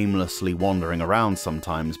you're aimlessly wandering around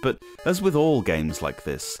sometimes, but as with all games like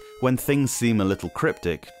this, when things seem a little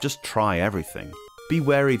cryptic, just try everything. Be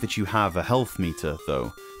wary that you have a health meter,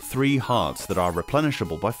 though, 3 hearts that are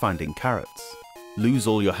replenishable by finding carrots. Lose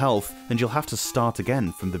all your health, and you'll have to start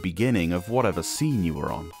again from the beginning of whatever scene you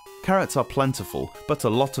were on. Carrots are plentiful, but a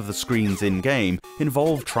lot of the screens in-game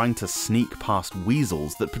involve trying to sneak past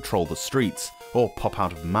weasels that patrol the streets, or pop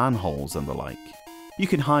out of manholes and the like. You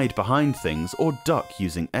can hide behind things or duck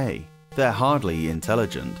using A. They're hardly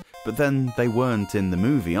intelligent, but then they weren't in the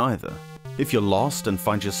movie either. If you're lost and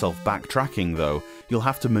find yourself backtracking though, you'll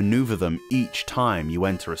have to maneuver them each time you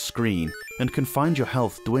enter a screen, and can find your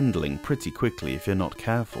health dwindling pretty quickly if you're not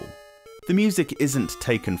careful. The music isn't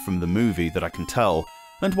taken from the movie that I can tell,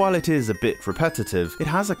 and while it is a bit repetitive, it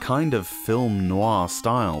has a kind of film noir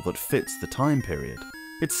style that fits the time period.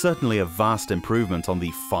 It's certainly a vast improvement on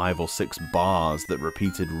the 5 or 6 bars that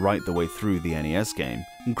repeated right the way through the NES game.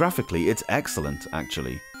 Graphically, it's excellent,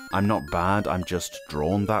 actually. I'm not bad, I'm just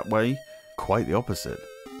drawn that way. Quite the opposite.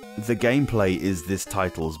 The gameplay is this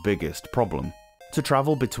title's biggest problem. To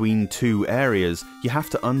travel between two areas, you have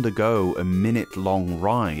to undergo a minute-long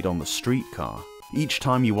ride on the streetcar. Each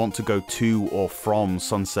time you want to go to or from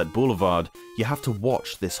Sunset Boulevard, you have to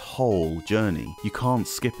watch this whole journey. You can't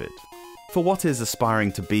skip it. For what is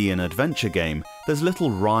aspiring to be an adventure game, there's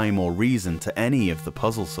little rhyme or reason to any of the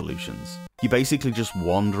puzzle solutions. You basically just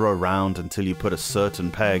wander around until you put a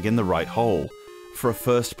certain peg in the right hole. For a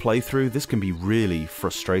first playthrough, this can be really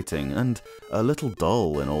frustrating and a little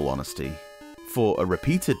dull in all honesty. For a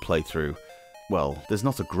repeated playthrough, well, there's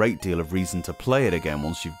not a great deal of reason to play it again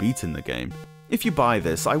once you've beaten the game. If you buy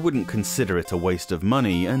this, I wouldn't consider it a waste of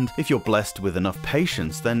money, and if you're blessed with enough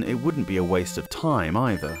patience, then it wouldn't be a waste of time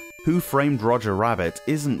either. Who Framed Roger Rabbit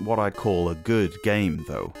isn't what I'd call a good game,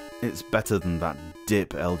 though. It's better than that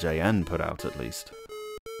dip LJN put out, at least.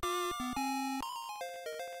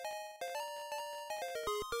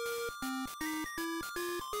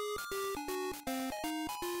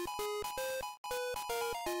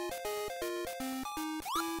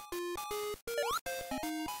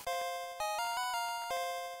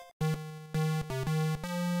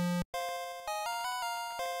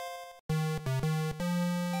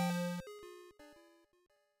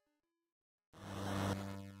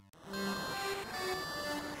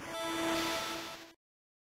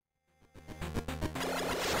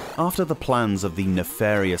 After the plans of the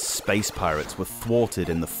nefarious space pirates were thwarted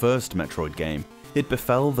in the first Metroid game, it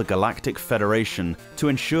befell the Galactic Federation to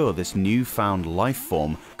ensure this newfound life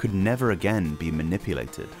form could never again be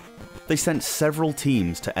manipulated. They sent several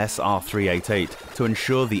teams to SR-388 to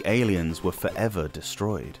ensure the aliens were forever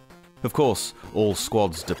destroyed. Of course, all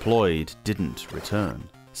squads deployed didn't return,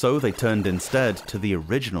 so they turned instead to the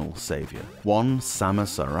original savior, one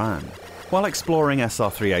Samus Aran. While exploring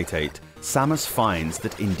SR-388, Samus finds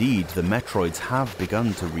that indeed the Metroids have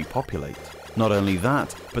begun to repopulate. Not only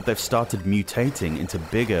that, but they've started mutating into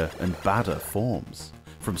bigger and badder forms,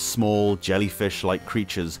 from small jellyfish-like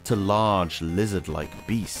creatures to large lizard-like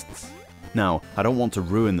beasts. Now, I don't want to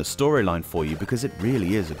ruin the storyline for you because it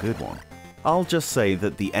really is a good one. I'll just say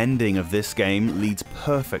that the ending of this game leads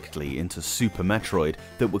perfectly into Super Metroid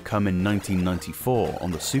that would come in 1994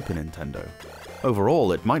 on the Super Nintendo.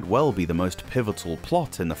 Overall, it might well be the most pivotal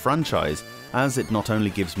plot in the franchise, as it not only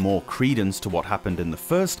gives more credence to what happened in the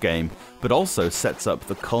first game, but also sets up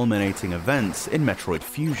the culminating events in Metroid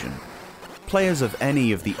Fusion. Players of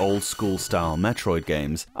any of the old-school style Metroid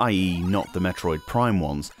games, i.e. not the Metroid Prime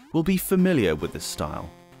ones, will be familiar with this style.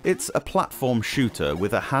 It's a platform shooter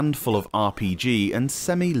with a handful of RPG and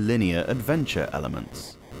semi-linear adventure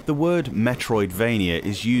elements. The word Metroidvania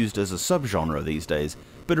is used as a subgenre these days,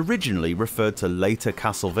 but originally referred to later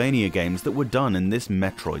Castlevania games that were done in this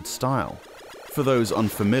Metroid style. For those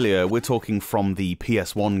unfamiliar, we're talking from the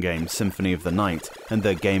PS1 game Symphony of the Night and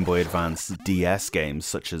their Game Boy Advance DS games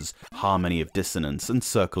such as Harmony of Dissonance and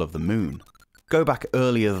Circle of the Moon. Go back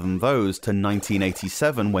earlier than those to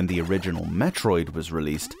 1987 when the original Metroid was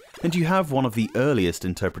released, and you have one of the earliest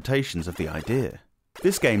interpretations of the idea.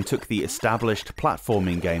 This game took the established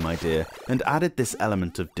platforming game idea and added this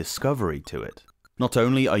element of discovery to it. Not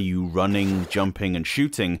only are you running, jumping, and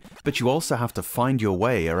shooting, but you also have to find your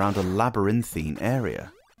way around a labyrinthine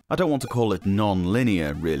area. I don't want to call it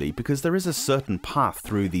non-linear, really, because there is a certain path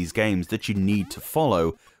through these games that you need to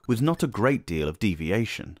follow, with not a great deal of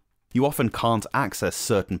deviation. You often can't access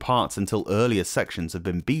certain parts until earlier sections have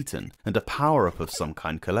been beaten and a power-up of some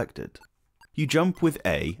kind collected. You jump with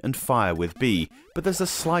A and fire with B, but there's a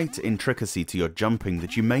slight intricacy to your jumping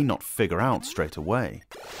that you may not figure out straight away.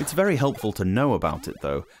 It's very helpful to know about it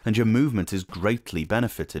though, and your movement is greatly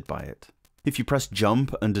benefited by it. If you press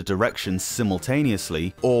jump and a direction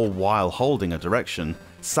simultaneously, or while holding a direction,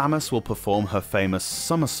 Samus will perform her famous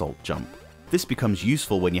somersault jump. This becomes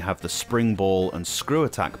useful when you have the spring ball and screw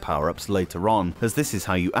attack power-ups later on, as this is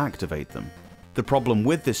how you activate them. The problem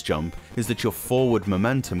with this jump is that your forward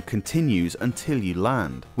momentum continues until you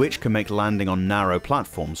land, which can make landing on narrow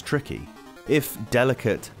platforms tricky. If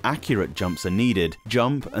delicate, accurate jumps are needed,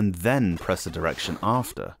 jump and then press a direction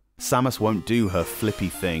after. Samus won't do her flippy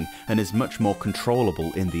thing and is much more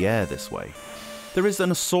controllable in the air this way. There is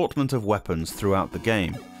an assortment of weapons throughout the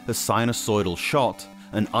game, a sinusoidal shot,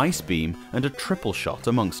 an ice beam, and a triple shot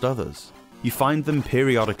amongst others. You find them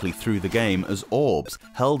periodically through the game as orbs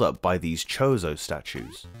held up by these Chozo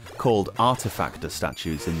statues, called Artifactor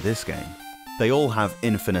statues in this game. They all have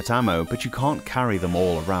infinite ammo, but you can't carry them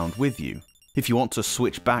all around with you. If you want to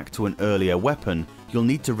switch back to an earlier weapon, you'll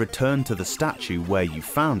need to return to the statue where you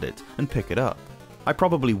found it and pick it up. I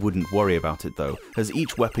probably wouldn't worry about it though, as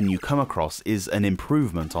each weapon you come across is an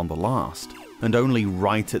improvement on the last, and only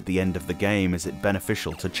right at the end of the game is it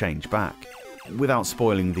beneficial to change back. Without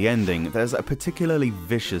spoiling the ending, there's a particularly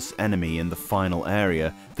vicious enemy in the final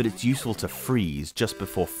area that it's useful to freeze just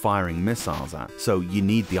before firing missiles at, so you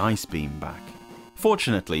need the ice beam back.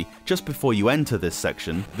 Fortunately, just before you enter this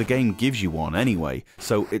section, the game gives you one anyway,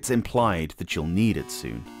 so it's implied that you'll need it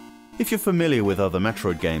soon. If you're familiar with other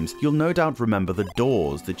Metroid games, you'll no doubt remember the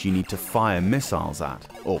doors that you need to fire missiles at,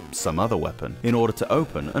 or some other weapon, in order to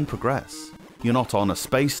open and progress. You're not on a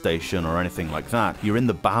space station or anything like that, you're in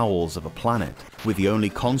the bowels of a planet, with the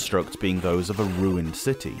only constructs being those of a ruined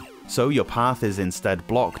city. So your path is instead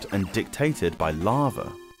blocked and dictated by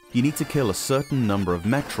lava. You need to kill a certain number of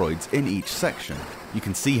Metroids in each section. You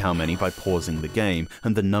can see how many by pausing the game,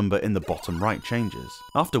 and the number in the bottom right changes.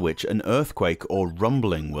 After which an earthquake or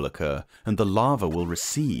rumbling will occur, and the lava will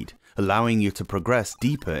recede, allowing you to progress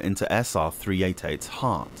deeper into SR388's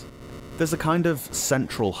heart. There's a kind of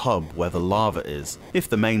central hub where the lava is. If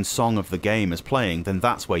the main song of the game is playing, then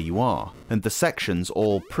that's where you are, and the sections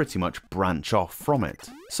all pretty much branch off from it.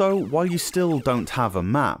 So while you still don't have a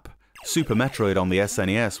map, Super Metroid on the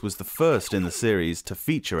SNES was the first in the series to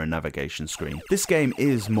feature a navigation screen. This game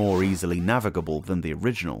is more easily navigable than the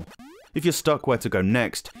original. If you're stuck where to go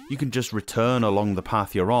next, you can just return along the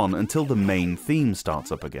path you're on until the main theme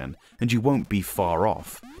starts up again, and you won't be far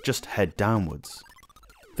off, just head downwards.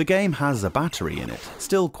 The game has a battery in it,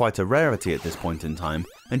 still quite a rarity at this point in time,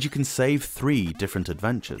 and you can save 3 different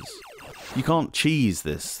adventures. You can't cheese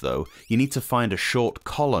this though, you need to find a short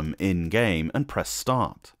column in-game and press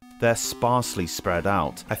start. They're sparsely spread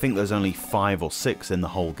out, I think there's only 5 or 6 in the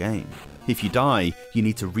whole game. If you die, you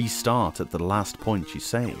need to restart at the last point you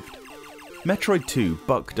saved. Metroid 2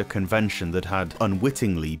 bucked a convention that had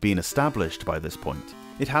unwittingly been established by this point.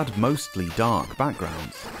 It had mostly dark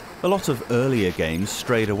backgrounds. A lot of earlier games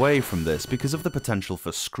strayed away from this because of the potential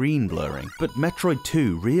for screen blurring, but Metroid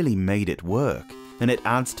 2 really made it work, and it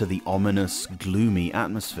adds to the ominous, gloomy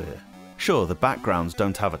atmosphere. Sure, the backgrounds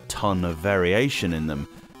don't have a ton of variation in them,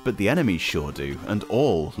 but the enemies sure do, and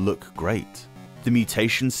all look great. The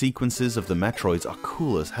mutation sequences of the Metroids are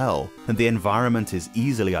cool as hell, and the environment is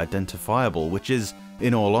easily identifiable, which is,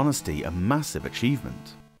 in all honesty, a massive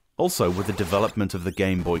achievement. Also, with the development of the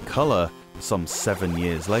Game Boy Color, some 7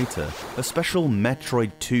 years later, a special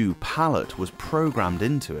Metroid 2 palette was programmed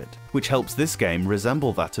into it, which helps this game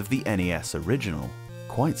resemble that of the NES original.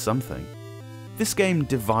 Quite something. This game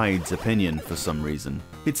divides opinion for some reason.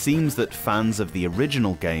 It seems that fans of the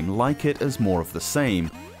original game like it as more of the same,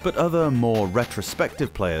 but other more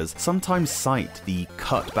retrospective players sometimes cite the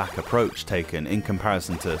cut-back approach taken in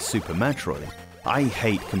comparison to Super Metroid. I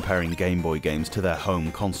hate comparing Game Boy games to their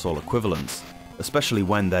home console equivalents, especially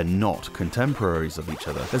when they're not contemporaries of each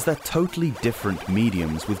other, as they're totally different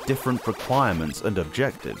mediums with different requirements and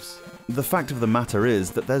objectives. The fact of the matter is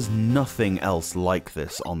that there's nothing else like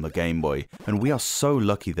this on the Game Boy, and we are so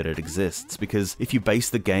lucky that it exists, because if you base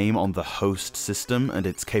the game on the host system and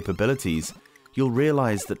its capabilities, you'll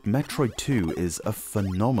realize that Metroid 2 is a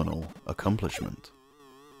phenomenal accomplishment.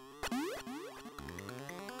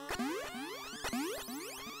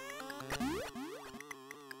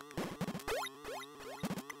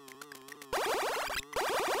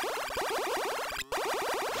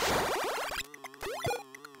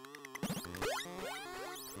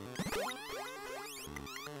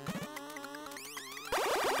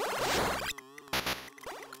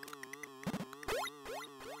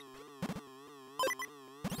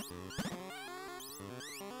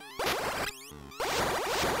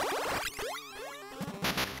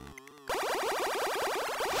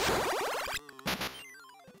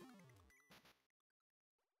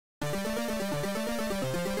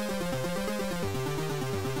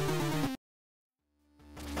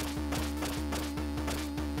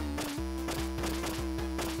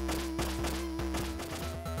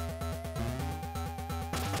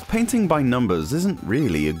 Painting by numbers isn't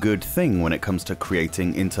really a good thing when it comes to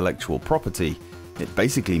creating intellectual property. It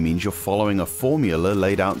basically means you're following a formula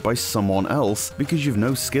laid out by someone else because you've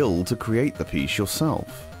no skill to create the piece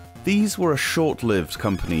yourself. These were a short-lived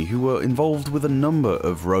company who were involved with a number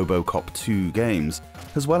of Robocop 2 games,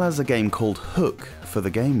 as well as a game called Hook for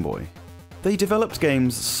the Game Boy. They developed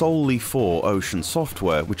games solely for Ocean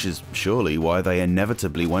Software, which is surely why they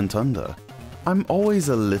inevitably went under. I'm always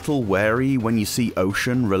a little wary when you see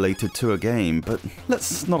Ocean related to a game, but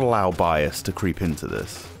let's not allow bias to creep into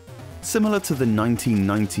this. Similar to the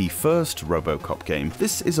 1990 first Robocop game,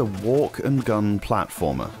 this is a walk-and-gun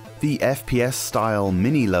platformer. The FPS-style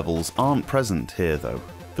mini-levels aren't present here though.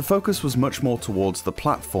 The focus was much more towards the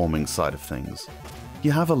platforming side of things.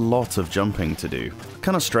 You have a lot of jumping to do.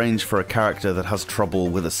 Kinda strange for a character that has trouble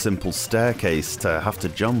with a simple staircase to have to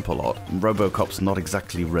jump a lot. Robocop's not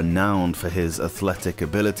exactly renowned for his athletic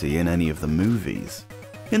ability in any of the movies.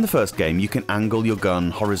 In the first game, you can angle your gun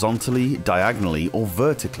horizontally, diagonally, or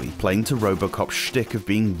vertically, playing to Robocop's shtick of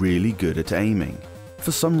being really good at aiming.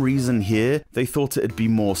 For some reason here, they thought it'd be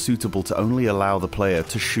more suitable to only allow the player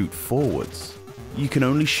to shoot forwards. You can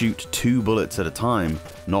only shoot 2 bullets at a time,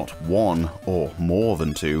 not 1 or more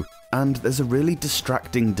than 2, and there's a really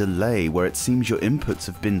distracting delay where it seems your inputs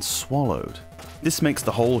have been swallowed. This makes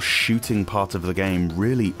the whole shooting part of the game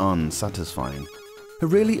really unsatisfying. A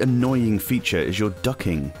really annoying feature is your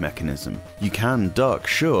ducking mechanism. You can duck,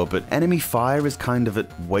 sure, but enemy fire is kind of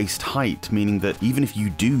at waist height, meaning that even if you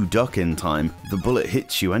do duck in time, the bullet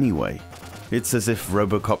hits you anyway. It's as if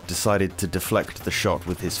Robocop decided to deflect the shot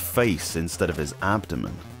with his face instead of his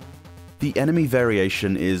abdomen. The enemy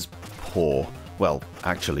variation is poor. Well,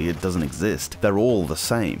 actually, it doesn't exist. They're all the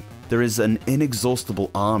same. There is an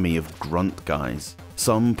inexhaustible army of grunt guys.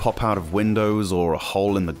 Some pop out of windows or a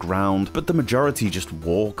hole in the ground, but the majority just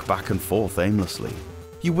walk back and forth aimlessly.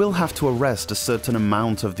 You will have to arrest a certain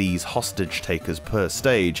amount of these hostage takers per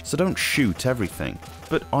stage, so don't shoot everything.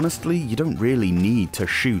 But honestly, you don't really need to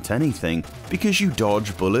shoot anything. Because you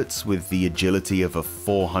dodge bullets with the agility of a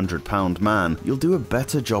 400-pound man, you'll do a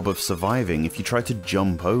better job of surviving if you try to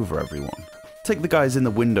jump over everyone. Take the guys in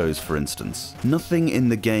the windows, for instance. Nothing in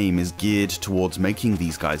the game is geared towards making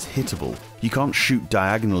these guys hittable. You can't shoot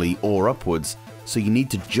diagonally or upwards, so you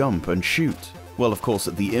need to jump and shoot. Well, of course,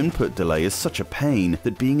 the input delay is such a pain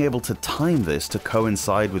that being able to time this to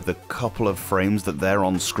coincide with the couple of frames that they're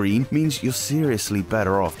on screen means you're seriously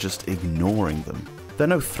better off just ignoring them. They're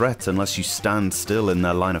no threat unless you stand still in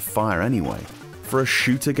their line of fire anyway. For a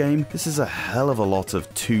shooter game, this is a hell of a lot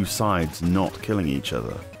of 2 sides not killing each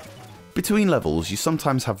other. Between levels, you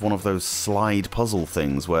sometimes have one of those slide puzzle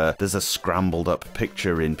things where there's a scrambled up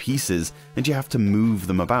picture in pieces and you have to move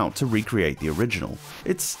them about to recreate the original.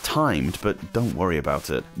 It's timed, but don't worry about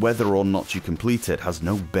it. Whether or not you complete it has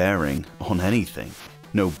no bearing on anything.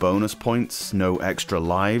 No bonus points, no extra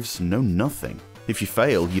lives, no nothing. If you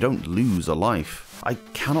fail, you don't lose a life. I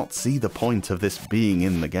cannot see the point of this being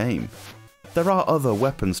in the game. There are other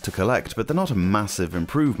weapons to collect, but they're not a massive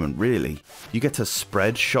improvement really. You get a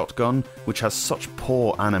spread shotgun, which has such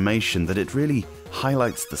poor animation that it really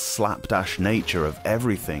highlights the slapdash nature of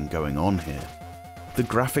everything going on here. The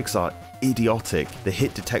graphics are idiotic, the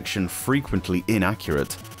hit detection frequently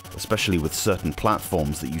inaccurate, especially with certain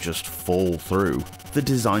platforms that you just fall through. The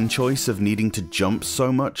design choice of needing to jump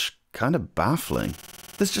so much, kinda baffling.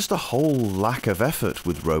 There's just a whole lack of effort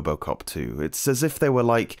with Robocop 2. It's as if they were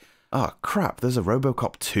like, ah, crap, there's a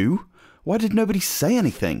Robocop 2? Why did nobody say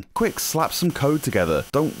anything? Quick, slap some code together.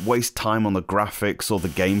 Don't waste time on the graphics or the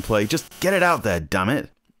gameplay, just get it out there, damn it.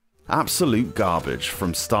 Absolute garbage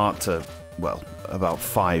from start to, well, about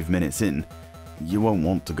 5 minutes in. You won't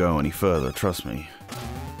want to go any further, trust me.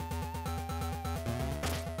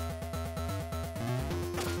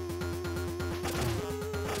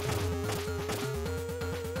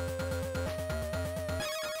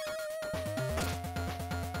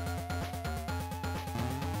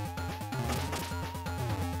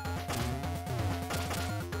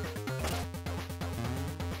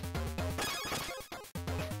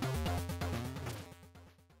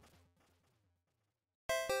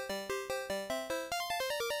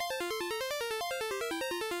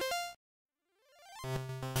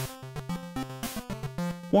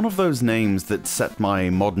 One of those names that set my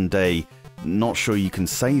modern day, not sure you can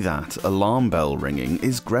say that, alarm bell ringing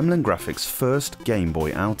is Gremlin Graphics' first Game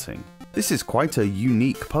Boy outing. This is quite a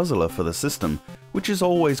unique puzzler for the system, which is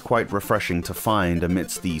always quite refreshing to find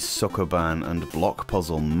amidst the Sokoban and block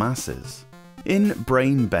puzzle masses. In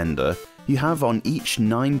Brain Bender, you have on each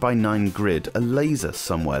 9x9 grid a laser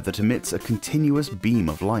somewhere that emits a continuous beam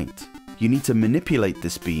of light. You need to manipulate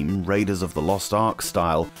this beam, Raiders of the Lost Ark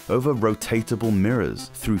style, over rotatable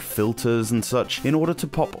mirrors, through filters and such, in order to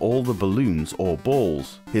pop all the balloons or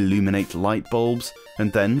balls, illuminate light bulbs,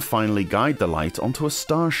 and then finally guide the light onto a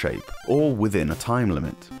star shape, or within a time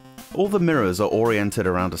limit. All the mirrors are oriented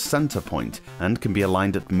around a center point, and can be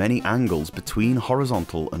aligned at many angles between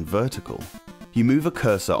horizontal and vertical. You move a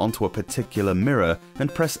cursor onto a particular mirror,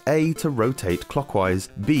 and press A to rotate clockwise,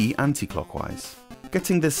 B anti-clockwise.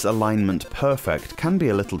 Getting this alignment perfect can be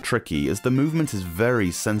a little tricky as the movement is very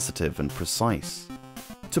sensitive and precise.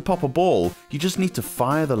 To pop a ball, you just need to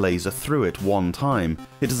fire the laser through it one time.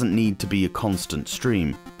 It doesn't need to be a constant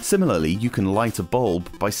stream. Similarly, you can light a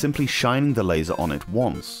bulb by simply shining the laser on it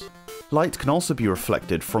once. Light can also be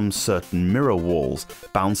reflected from certain mirror walls,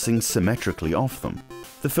 bouncing symmetrically off them.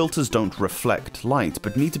 The filters don't reflect light,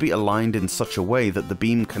 but need to be aligned in such a way that the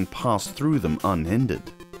beam can pass through them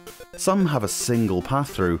unhindered. Some have a single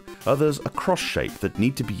path-through, others a cross-shape that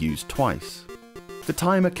need to be used twice. The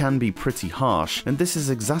timer can be pretty harsh, and this is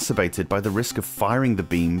exacerbated by the risk of firing the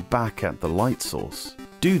beam back at the light source.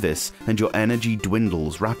 Do this, and your energy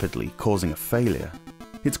dwindles rapidly, causing a failure.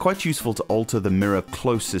 It's quite useful to alter the mirror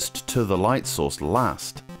closest to the light source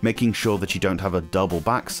last, making sure that you don't have a double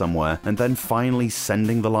back somewhere, and then finally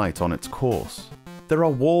sending the light on its course. There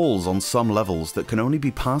are walls on some levels that can only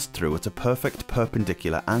be passed through at a perfect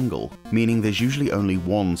perpendicular angle, meaning there's usually only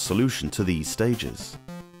one solution to these stages.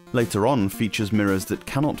 Later on features mirrors that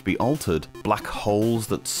cannot be altered, black holes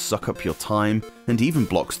that suck up your time, and even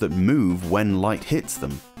blocks that move when light hits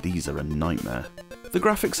them. These are a nightmare. The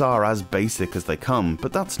graphics are as basic as they come,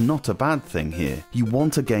 but that's not a bad thing here. You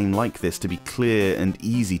want a game like this to be clear and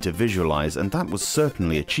easy to visualize, and that was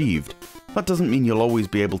certainly achieved. That doesn't mean you'll always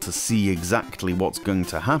be able to see exactly what's going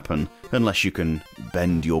to happen, unless you can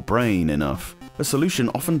bend your brain enough. A solution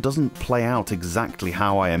often doesn't play out exactly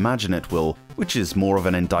how I imagine it will, which is more of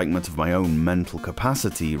an indictment of my own mental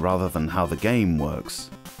capacity rather than how the game works.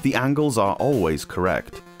 The angles are always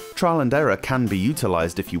correct. Trial and error can be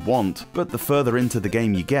utilized if you want, but the further into the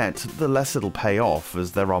game you get, the less it'll pay off,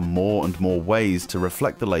 as there are more and more ways to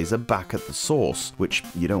reflect the laser back at the source, which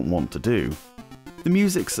you don't want to do. The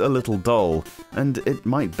music's a little dull, and it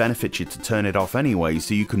might benefit you to turn it off anyway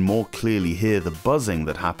so you can more clearly hear the buzzing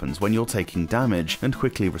that happens when you're taking damage and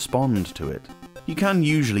quickly respond to it. You can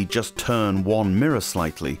usually just turn one mirror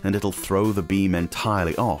slightly and it'll throw the beam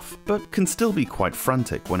entirely off, but can still be quite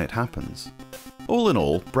frantic when it happens. All in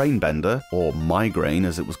all, Brainbender, or Migraine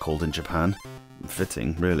as it was called in Japan,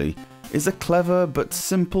 fitting really, is a clever but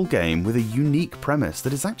simple game with a unique premise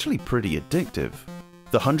that is actually pretty addictive.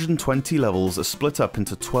 The 120 levels are split up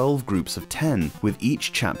into 12 groups of 10, with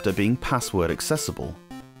each chapter being password accessible.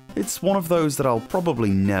 It's one of those that I'll probably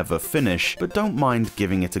never finish, but don't mind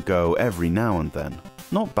giving it a go every now and then.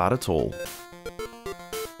 Not bad at all.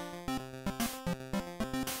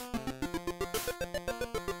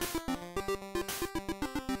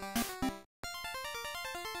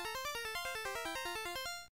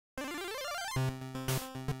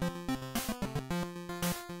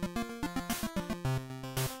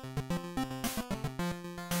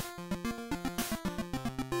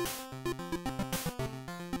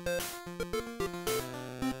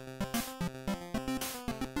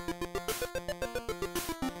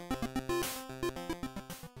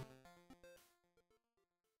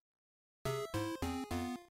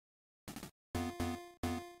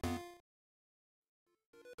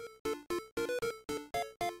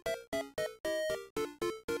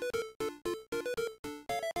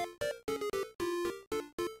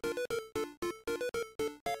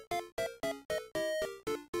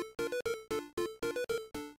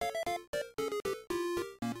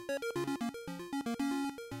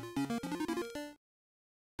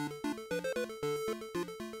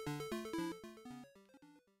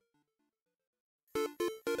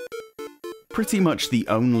 Pretty much the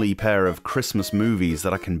only pair of Christmas movies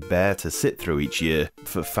that I can bear to sit through each year,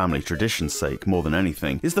 for family tradition's sake more than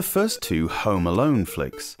anything, is the first two Home Alone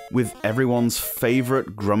flicks, with everyone's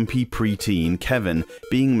favourite grumpy preteen, Kevin,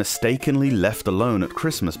 being mistakenly left alone at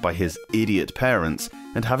Christmas by his idiot parents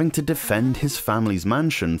and having to defend his family's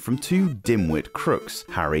mansion from two dimwit crooks,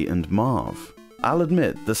 Harry and Marv. I'll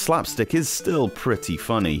admit, the slapstick is still pretty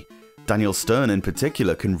funny. Daniel Stern in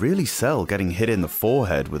particular can really sell getting hit in the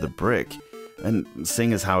forehead with a brick. And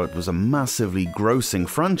seeing as how it was a massively grossing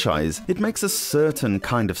franchise, it makes a certain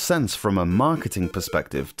kind of sense from a marketing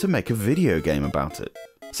perspective to make a video game about it.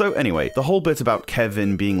 So anyway, the whole bit about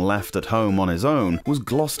Kevin being left at home on his own was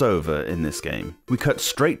glossed over in this game. We cut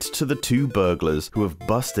straight to the two burglars who have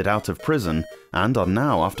busted out of prison and are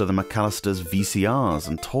now after the McAllisters' VCRs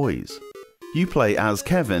and toys. You play as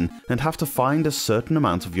Kevin and have to find a certain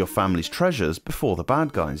amount of your family's treasures before the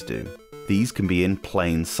bad guys do. These can be in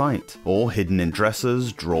plain sight, or hidden in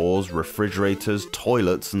dressers, drawers, refrigerators,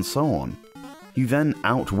 toilets, and so on. You then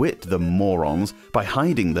outwit the morons by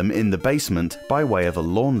hiding them in the basement by way of a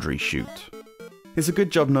laundry chute. It's a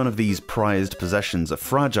good job none of these prized possessions are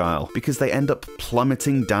fragile, because they end up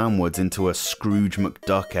plummeting downwards into a Scrooge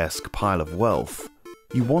McDuck-esque pile of wealth.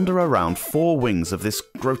 You wander around four wings of this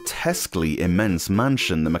grotesquely immense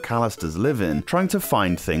mansion the McAllisters live in, trying to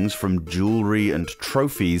find things from jewelry and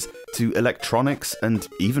trophies to electronics and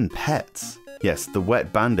even pets. Yes, the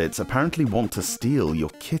wet bandits apparently want to steal your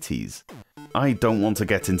kitties. I don't want to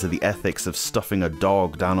get into the ethics of stuffing a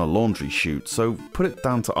dog down a laundry chute, so put it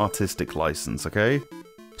down to artistic license, okay?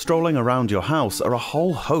 Strolling around your house are a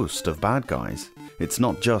whole host of bad guys. It's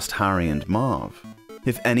not just Harry and Marv.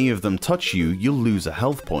 If any of them touch you, you'll lose a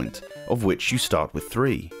health point, of which you start with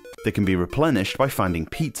 3. They can be replenished by finding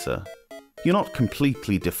pizza. You're not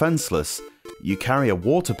completely defenseless. You carry a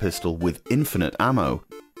water pistol with infinite ammo.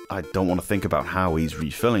 I don't want to think about how he's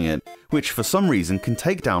refilling it, which for some reason can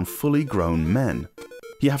take down fully grown men.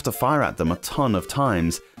 You have to fire at them a ton of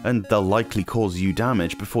times, and they'll likely cause you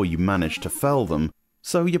damage before you manage to fell them,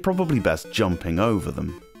 so you're probably best jumping over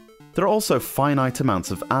them. There are also finite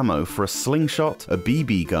amounts of ammo for a slingshot, a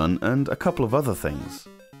BB gun, and a couple of other things.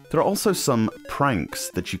 There are also some pranks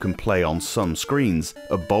that you can play on some screens.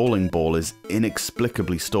 A bowling ball is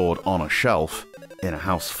inexplicably stored on a shelf in a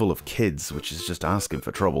house full of kids, which is just asking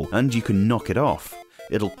for trouble, and you can knock it off.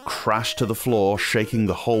 It'll crash to the floor, shaking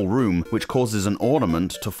the whole room, which causes an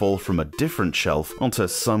ornament to fall from a different shelf onto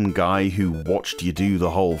some guy who watched you do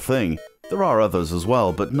the whole thing. There are others as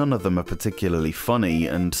well, but none of them are particularly funny,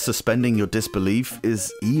 and suspending your disbelief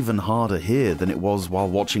is even harder here than it was while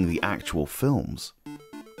watching the actual films.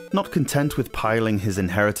 Not content with piling his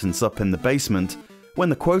inheritance up in the basement, when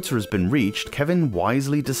the quota has been reached, Kevin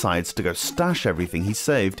wisely decides to go stash everything he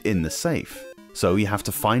saved in the safe. So you have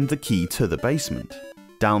to find the key to the basement.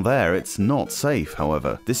 Down there, it's not safe,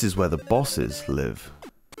 however. This is where the bosses live.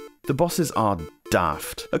 The bosses are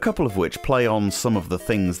daft, a couple of which play on some of the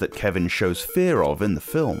things that Kevin shows fear of in the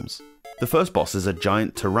films. The first boss is a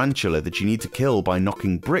giant tarantula that you need to kill by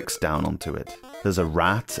knocking bricks down onto it. There's a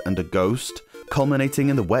rat and a ghost, culminating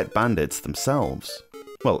in the wet bandits themselves.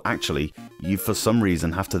 Well, actually, you for some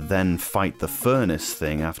reason have to then fight the furnace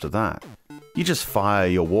thing after that. You just fire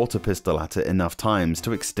your water pistol at it enough times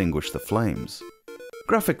to extinguish the flames.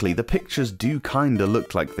 Graphically, the pictures do kinda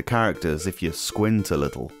look like the characters if you squint a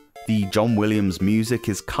little. The John Williams music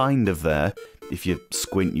is kind of there, if you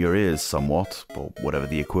squint your ears somewhat, or whatever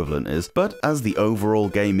the equivalent is, but as the overall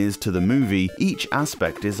game is to the movie, each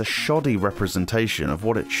aspect is a shoddy representation of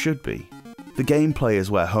what it should be. The gameplay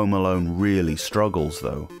is where Home Alone really struggles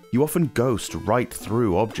though. You often ghost right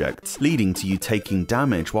through objects, leading to you taking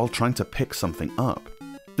damage while trying to pick something up.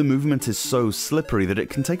 The movement is so slippery that it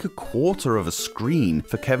can take a quarter of a screen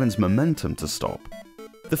for Kevin's momentum to stop.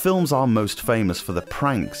 The films are most famous for the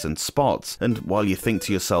pranks and spots, and while you think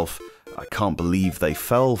to yourself, I can't believe they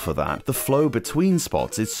fell for that, the flow between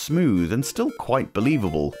spots is smooth and still quite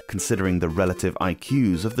believable, considering the relative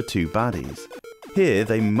IQs of the two baddies. Here,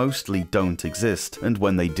 they mostly don't exist, and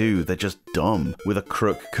when they do, they're just dumb, with a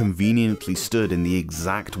crook conveniently stood in the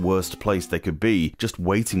exact worst place they could be, just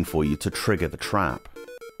waiting for you to trigger the trap.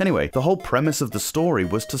 Anyway, the whole premise of the story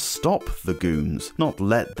was to stop the goons, not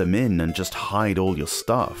let them in and just hide all your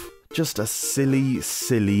stuff. Just a silly,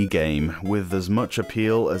 silly game with as much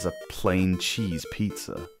appeal as a plain cheese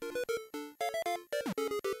pizza.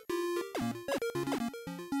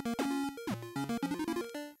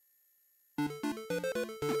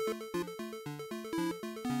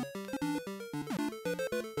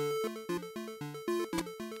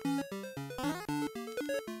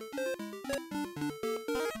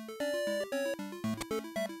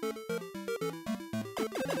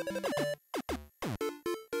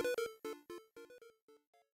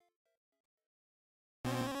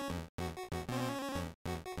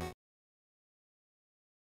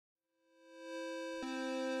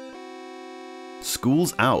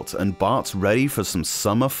 School's out and Bart's ready for some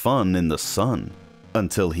summer fun in the sun.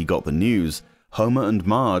 Until he got the news, Homer and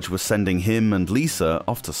Marge were sending him and Lisa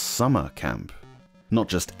off to summer camp. Not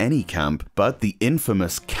just any camp, but the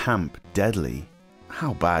infamous Camp Deadly.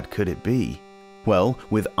 How bad could it be? Well,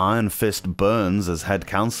 with Iron Fist Burns as head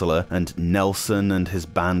counselor and Nelson and his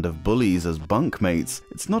band of bullies as bunkmates,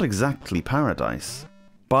 it's not exactly paradise.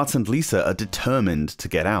 Bart and Lisa are determined to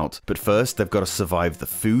get out, but first they've got to survive the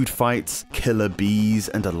food fights, killer bees,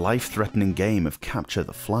 and a life-threatening game of capture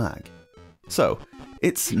the flag. So,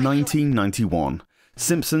 it's 1991.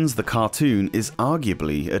 Simpsons the cartoon is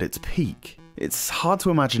arguably at its peak. It's hard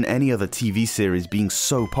to imagine any other TV series being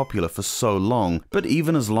so popular for so long, but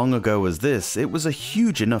even as long ago as this, it was a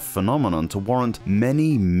huge enough phenomenon to warrant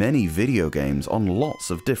many, many video games on lots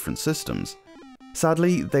of different systems.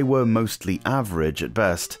 Sadly, they were mostly average at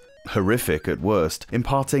best, horrific at worst,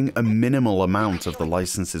 imparting a minimal amount of the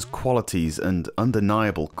license's qualities and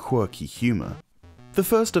undeniable quirky humour. The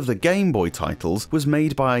first of the Game Boy titles was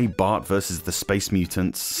made by Bart vs. the Space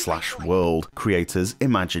Mutants / World creators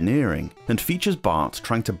Imagineering, and features Bart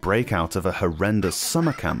trying to break out of a horrendous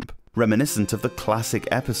summer camp, reminiscent of the classic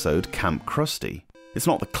episode Camp Krusty. It's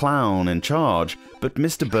not the clown in charge, but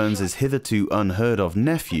Mr. Burns' hitherto unheard of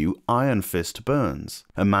nephew, Iron Fist Burns,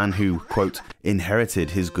 a man who, quote,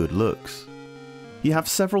 inherited his good looks. You have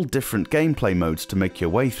several different gameplay modes to make your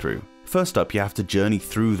way through. First up, you have to journey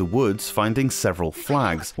through the woods finding several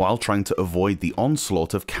flags while trying to avoid the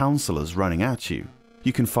onslaught of counselors running at you.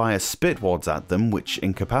 You can fire spitwads at them, which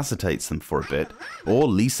incapacitates them for a bit, or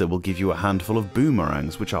Lisa will give you a handful of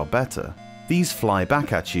boomerangs, which are better. These fly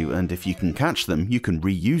back at you, and if you can catch them, you can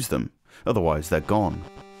reuse them, otherwise they're gone.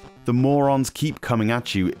 The morons keep coming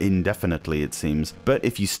at you indefinitely, it seems, but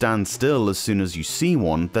if you stand still as soon as you see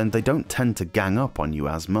one, then they don't tend to gang up on you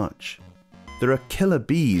as much. There are killer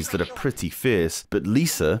bees that are pretty fierce, but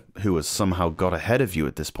Lisa, who has somehow got ahead of you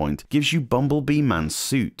at this point, gives you Bumblebee Man's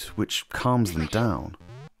suit, which calms them down.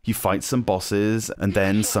 You fight some bosses, and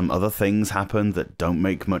then some other things happen that don't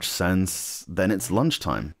make much sense, then it's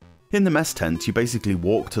lunchtime. In the mess tent, you basically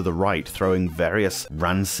walk to the right throwing various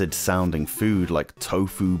rancid sounding food like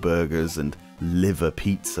tofu burgers and liver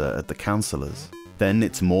pizza at the counselors. Then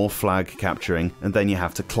it's more flag capturing, and then you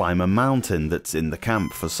have to climb a mountain that's in the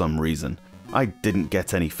camp for some reason. I didn't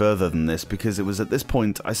get any further than this because it was at this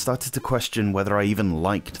point I started to question whether I even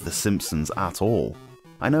liked The Simpsons at all.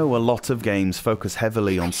 I know a lot of games focus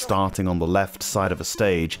heavily on starting on the left side of a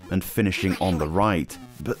stage and finishing on the right,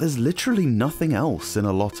 but there's literally nothing else in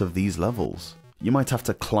a lot of these levels. You might have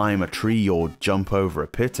to climb a tree or jump over a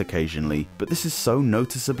pit occasionally, but this is so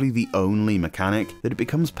noticeably the only mechanic that it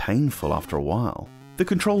becomes painful after a while. The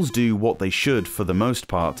controls do what they should for the most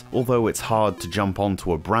part, although it's hard to jump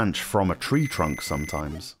onto a branch from a tree trunk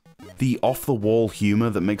sometimes. The off-the-wall humour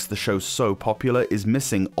that makes the show so popular is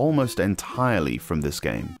missing almost entirely from this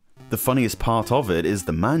game. The funniest part of it is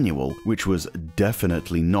the manual, which was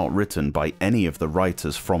definitely not written by any of the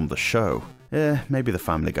writers from the show. Maybe the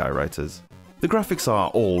Family Guy writers. The graphics are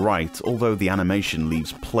alright, although the animation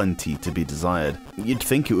leaves plenty to be desired. You'd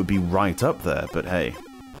think it would be right up there, but hey.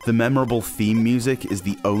 The memorable theme music is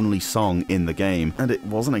the only song in the game, and it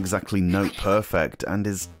wasn't exactly note perfect and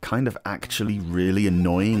is kind of actually really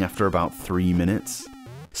annoying after about 3 minutes.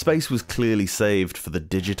 Space was clearly saved for the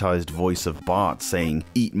digitized voice of Bart saying,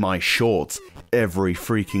 "Eat my shorts," every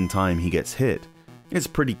freaking time he gets hit. It's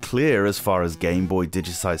pretty clear as far as Game Boy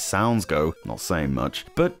digitized sounds go, not saying much,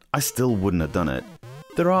 but I still wouldn't have done it.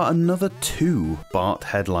 There are another 2 Bart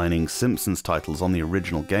headlining Simpsons titles on the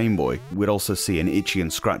original Game Boy. We'd also see an Itchy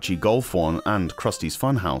and Scratchy Golf one and Krusty's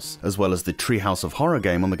Funhouse, as well as the Treehouse of Horror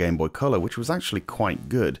game on the Game Boy Color, which was actually quite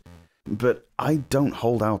good. But I don't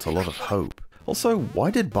hold out a lot of hope. Also,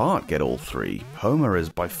 why did Bart get all 3? Homer is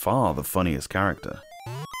by far the funniest character.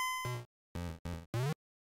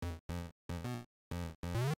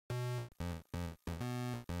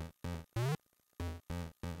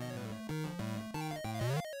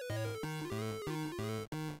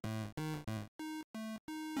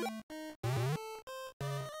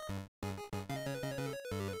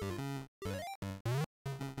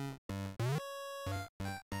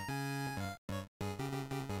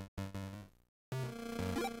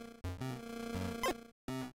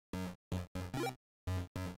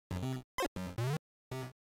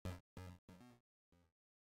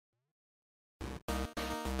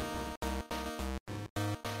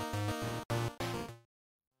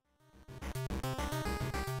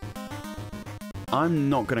 I'm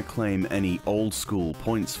not going to claim any old school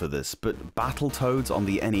points for this, but Battletoads on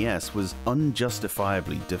the NES was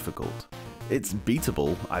unjustifiably difficult. It's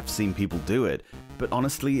beatable, I've seen people do it, but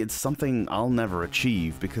honestly it's something I'll never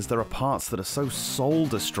achieve because there are parts that are so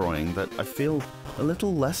soul-destroying that I feel a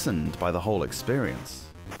little lessened by the whole experience.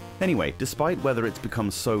 Anyway, despite whether it's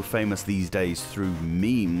become so famous these days through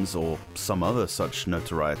memes or some other such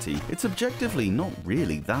notoriety, it's objectively not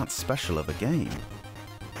really that special of a game.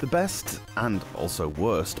 The best, and also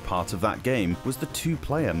worst, part of that game was the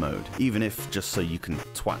 2-player mode, even if just so you can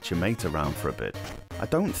twat your mate around for a bit. I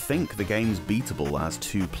don't think the game's beatable as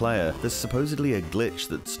 2-player, there's supposedly a glitch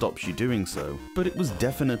that stops you doing so, but it was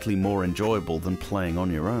definitely more enjoyable than playing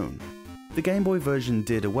on your own. The Game Boy version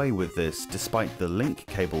did away with this despite the link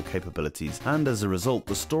cable capabilities, and as a result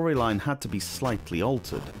the storyline had to be slightly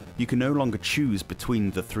altered. You can no longer choose between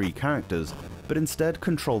the 3 characters, but instead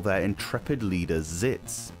control their intrepid leader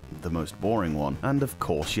Zitz, the most boring one, and of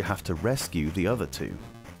course you have to rescue the other 2.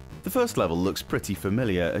 The first level looks pretty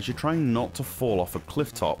familiar as you're trying not to fall off a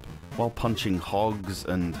cliff top while punching hogs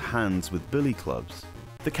and hands with billy clubs.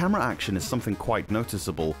 The camera action is something quite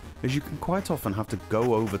noticeable, as you can quite often have to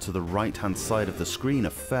go over to the right hand side of the screen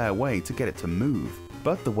a fair way to get it to move,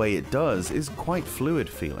 but the way it does is quite fluid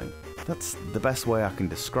feeling. That's the best way I can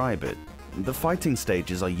describe it. The fighting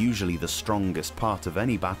stages are usually the strongest part of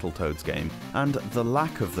any Battletoads game, and the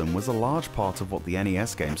lack of them was a large part of what the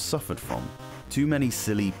NES games suffered from. Too many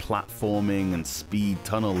silly platforming and speed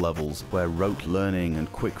tunnel levels where rote learning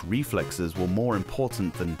and quick reflexes were more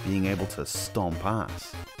important than being able to stomp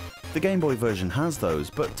ass. The Game Boy version has those,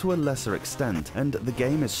 but to a lesser extent, and the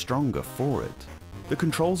game is stronger for it. The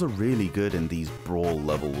controls are really good in these brawl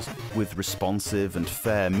levels, with responsive and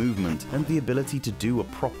fair movement and the ability to do a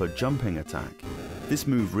proper jumping attack. This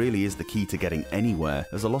move really is the key to getting anywhere,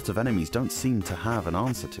 as a lot of enemies don't seem to have an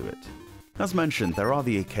answer to it. As mentioned, there are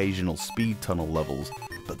the occasional speed tunnel levels,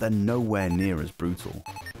 but they're nowhere near as brutal.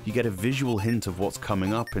 You get a visual hint of what's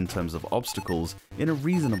coming up in terms of obstacles in a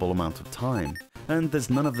reasonable amount of time. And there's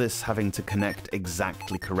none of this having to connect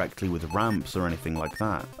exactly correctly with ramps or anything like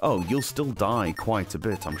that. Oh, you'll still die quite a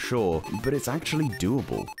bit, I'm sure, but it's actually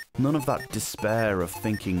doable. None of that despair of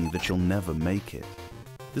thinking that you'll never make it.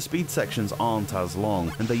 The speed sections aren't as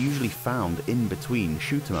long, and they're usually found in between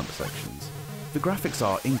shoot-'em-up sections. The graphics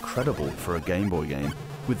are incredible for a Game Boy game,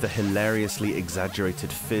 with the hilariously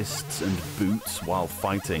exaggerated fists and boots while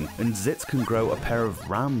fighting, and Zitz can grow a pair of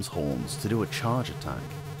ram's horns to do a charge attack.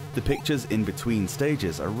 The pictures in between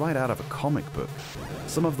stages are right out of a comic book.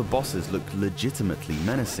 Some of the bosses look legitimately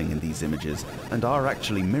menacing in these images, and are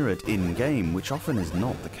actually mirrored in-game, which often is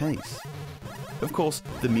not the case. Of course,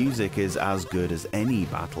 the music is as good as any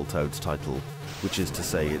Battletoads title, which is to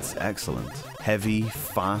say it's excellent. Heavy,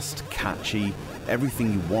 fast, catchy,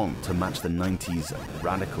 everything you want to match the 90s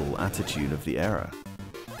radical attitude of the era.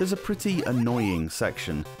 There's a pretty annoying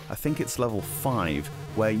section, I think it's level 5,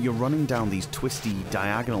 where you're running down these twisty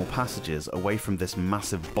diagonal passages away from this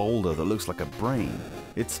massive boulder that looks like a brain.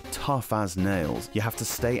 It's tough as nails, you have to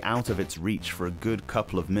stay out of its reach for a good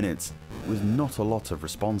couple of minutes, with not a lot of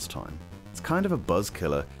response time. It's kind of a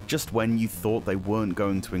buzzkiller, just when you thought they weren't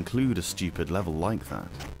going to include a stupid level like that.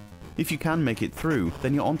 If you can make it through,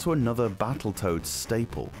 then you're onto another Battletoads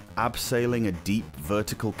staple, abseiling a deep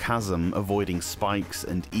vertical chasm avoiding spikes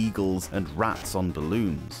and eagles and rats on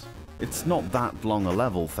balloons. It's not that long a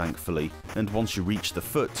level, thankfully, and once you reach the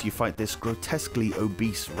foot, you fight this grotesquely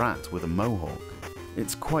obese rat with a mohawk.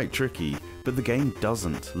 It's quite tricky, but the game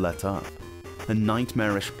doesn't let up. A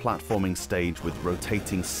nightmarish platforming stage with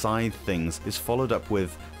rotating scythe things is followed up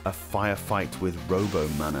with a firefight with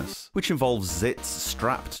Robo-Manus, which involves Zitz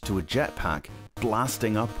strapped to a jetpack,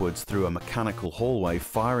 blasting upwards through a mechanical hallway,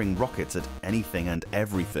 firing rockets at anything and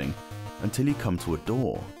everything, until you come to a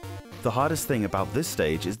door. The hardest thing about this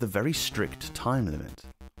stage is the very strict time limit.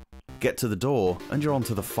 Get to the door, and you're on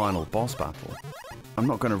to the final boss battle. I'm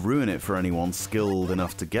not going to ruin it for anyone skilled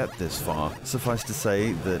enough to get this far, suffice to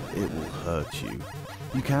say that it will hurt you.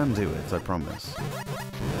 You can do it, I promise.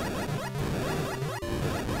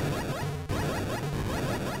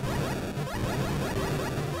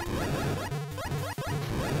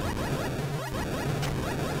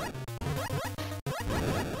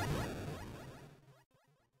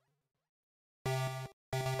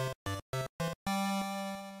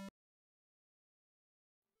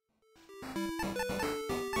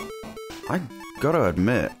 I gotta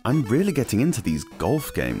admit, I'm really getting into these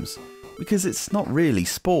golf games, because it's not really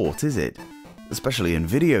sport, is it? Especially in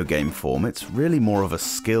video game form, it's really more of a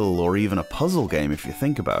skill or even a puzzle game if you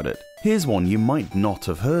think about it. Here's one you might not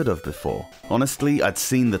have heard of before. Honestly, I'd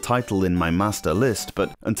seen the title in my master list,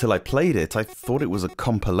 but until I played it, I thought it was a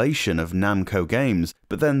compilation of Namco games,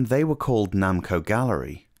 but then they were called Namco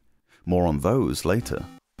Gallery. More on those later.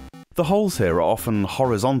 The holes here are often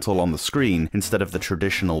horizontal on the screen instead of the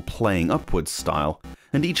traditional playing upwards style,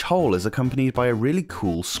 and each hole is accompanied by a really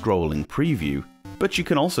cool scrolling preview. But you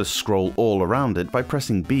can also scroll all around it by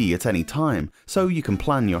pressing B at any time, so you can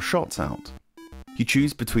plan your shots out. You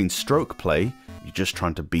choose between stroke play, you're just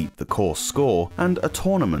trying to beat the course score, and a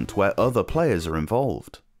tournament where other players are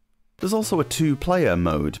involved. There's also a 2-player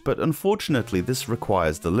mode, but unfortunately this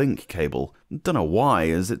requires the link cable. Don't know why,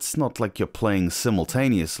 as it's not like you're playing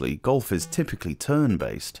simultaneously, golf is typically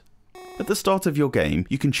turn-based. At the start of your game,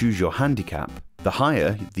 you can choose your handicap. The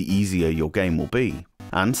higher, the easier your game will be,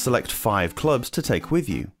 and select 5 clubs to take with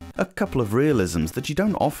you. A couple of realisms that you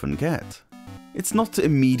don't often get. It's not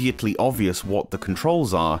immediately obvious what the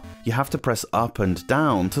controls are, you have to press up and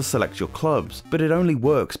down to select your clubs, but it only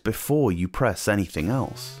works before you press anything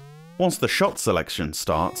else. Once the shot selection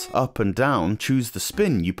starts, up and down choose the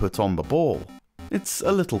spin you put on the ball. It's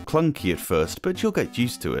a little clunky at first, but you'll get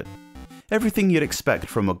used to it. Everything you'd expect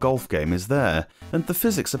from a golf game is there, and the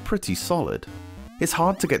physics are pretty solid. It's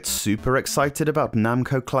hard to get super excited about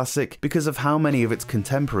Namco Classic because of how many of its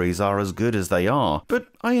contemporaries are as good as they are, but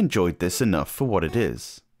I enjoyed this enough for what it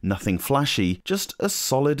is. Nothing flashy, just a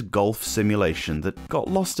solid golf simulation that got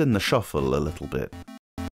lost in the shuffle a little bit.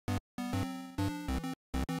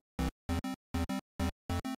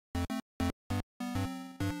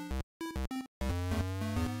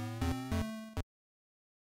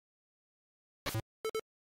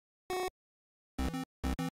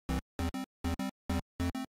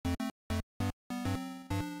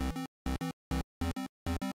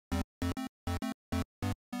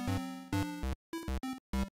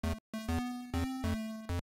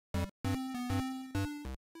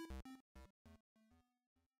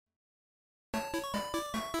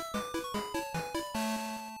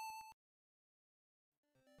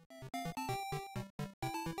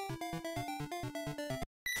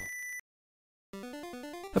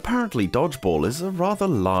 Apparently Dodgeball is a rather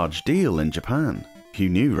large deal in Japan. You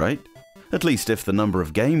knew, right? At least if the number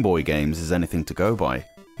of Game Boy games is anything to go by.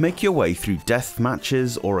 Make your way through death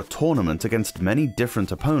matches or a tournament against many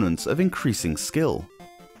different opponents of increasing skill.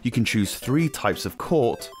 You can choose 3 types of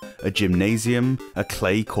court: a gymnasium, a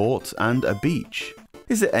clay court, and a beach.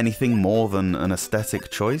 Is it anything more than an aesthetic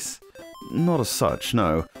choice? Not as such,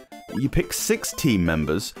 no. You pick 6 team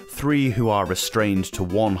members, 3 who are restrained to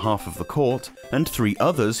one half of the court, and 3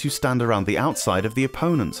 others who stand around the outside of the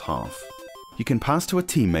opponent's half. You can pass to a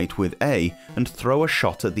teammate with A and throw a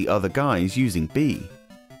shot at the other guys using B.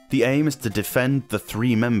 The aim is to defend the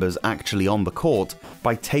 3 members actually on the court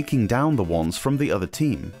by taking down the ones from the other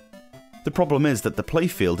team. The problem is that the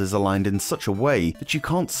playfield is aligned in such a way that you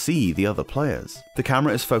can't see the other players. The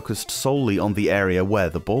camera is focused solely on the area where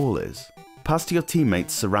the ball is. Pass to your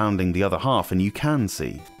teammates surrounding the other half and you can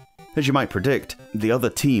see. As you might predict, the other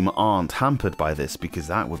team aren't hampered by this because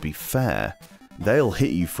that would be fair. They'll hit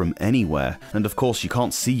you from anywhere, and of course you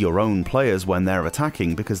can't see your own players when they're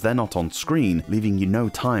attacking because they're not on screen, leaving you no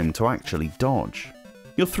time to actually dodge.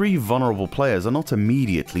 Your 3 vulnerable players are not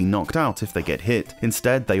immediately knocked out if they get hit.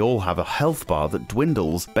 Instead, they all have a health bar that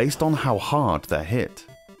dwindles based on how hard they're hit.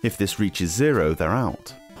 If this reaches 0, they're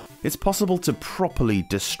out. It's possible to properly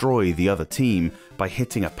destroy the other team by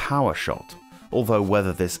hitting a power shot, although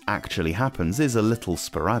whether this actually happens is a little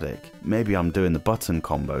sporadic. Maybe I'm doing the button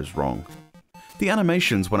combos wrong. The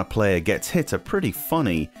animations when a player gets hit are pretty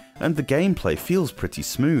funny, and the gameplay feels pretty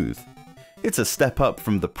smooth. It's a step up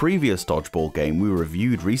from the previous Dodgeball game we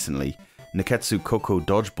reviewed recently, Nekketsu Koukou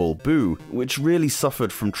Dodgeball Boo, which really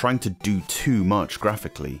suffered from trying to do too much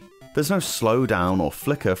graphically. There's no slowdown or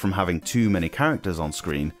flicker from having too many characters on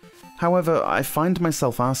screen. However, I find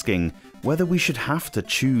myself asking whether we should have to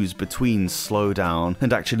choose between slowdown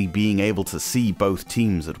and actually being able to see both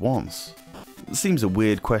teams at once. It seems a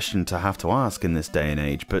weird question to have to ask in this day and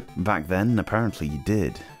age, but back then apparently you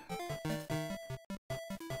did.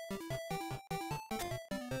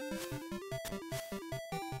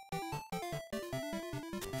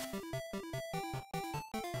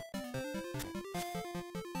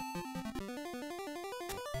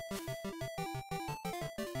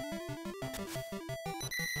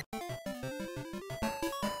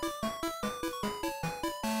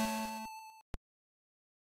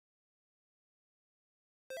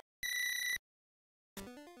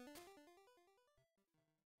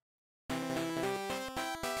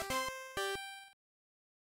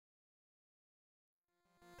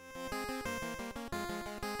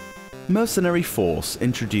 Mercenary Force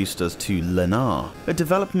introduced us to Lenar, a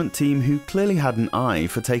development team who clearly had an eye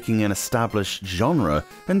for taking an established genre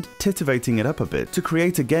and titivating it up a bit to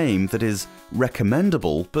create a game that is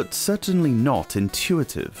recommendable but certainly not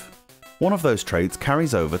intuitive. One of those traits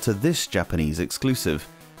carries over to this Japanese exclusive,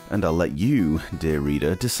 and I'll let you, dear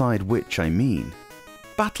reader, decide which I mean.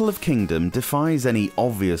 Battle of Kingdom defies any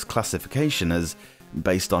obvious classification as,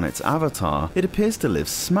 based on its avatar, it appears to live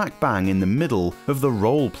smack bang in the middle of the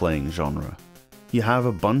role-playing genre. You have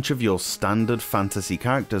a bunch of your standard fantasy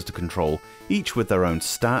characters to control, each with their own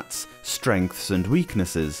stats, strengths and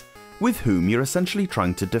weaknesses, with whom you're essentially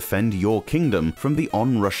trying to defend your kingdom from the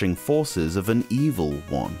onrushing forces of an evil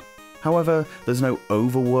one. However, there's no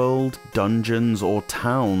overworld, dungeons or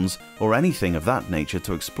towns or anything of that nature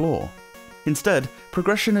to explore. Instead,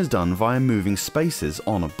 progression is done via moving spaces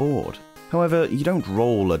on a board. However, you don't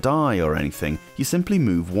roll a die or anything, you simply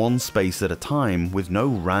move one space at a time with no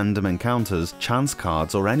random encounters, chance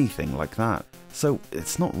cards or anything like that. So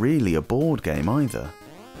it's not really a board game either.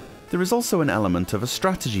 There is also an element of a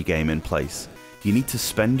strategy game in place. You need to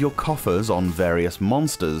spend your coffers on various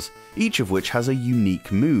monsters, each of which has a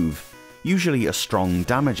unique move, usually a strong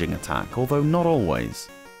damaging attack, although not always.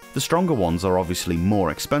 The stronger ones are obviously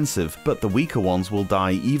more expensive, but the weaker ones will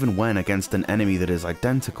die even when against an enemy that is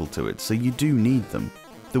identical to it, so you do need them.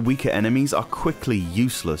 The weaker enemies are quickly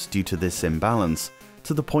useless due to this imbalance,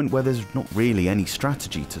 to the point where there's not really any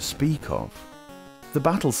strategy to speak of. The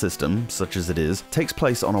battle system, such as it is, takes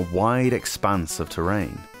place on a wide expanse of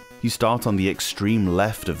terrain. You start on the extreme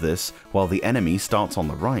left of this, while the enemy starts on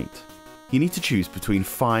the right. You need to choose between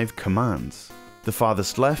 5 commands. The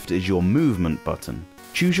farthest left is your movement button.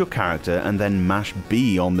 Choose your character and then mash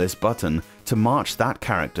B on this button to march that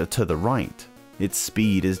character to the right. Its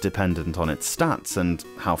speed is dependent on its stats and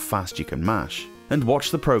how fast you can mash. And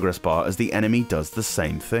watch the progress bar as the enemy does the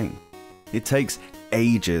same thing. It takes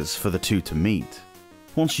ages for the two to meet.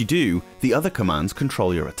 Once you do, the other commands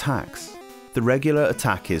control your attacks. The regular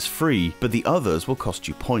attack is free, but the others will cost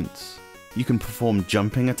you points. You can perform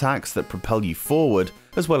jumping attacks that propel you forward,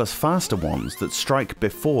 as well as faster ones that strike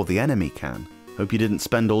before the enemy can. Hope you didn't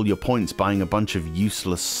spend all your points buying a bunch of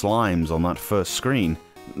useless slimes on that first screen.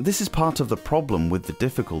 This is part of the problem with the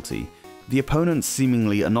difficulty. The opponents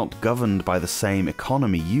seemingly are not governed by the same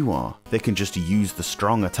economy you are. They can just use the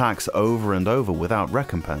strong attacks over and over without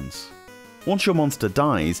recompense. Once your monster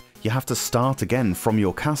dies, you have to start again from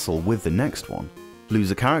your castle with the next one. Lose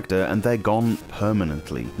a character and they're gone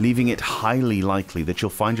permanently, leaving it highly likely that you'll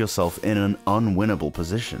find yourself in an unwinnable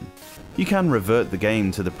position. You can revert the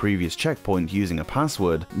game to the previous checkpoint using a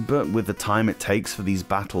password, but with the time it takes for these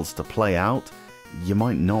battles to play out, you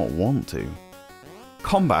might not want to.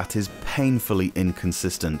 Combat is painfully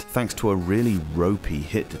inconsistent thanks to a really ropey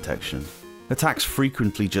hit detection. Attacks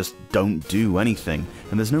frequently just don't do anything,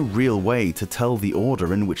 and there's no real way to tell the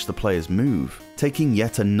order in which the players move, taking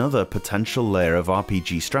yet another potential layer of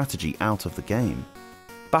RPG strategy out of the game.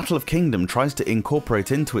 Battle of Kingdom tries to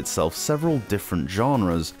incorporate into itself several different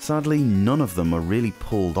genres. Sadly, none of them are really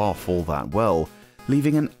pulled off all that well,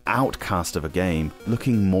 leaving an outcast of a game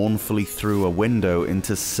looking mournfully through a window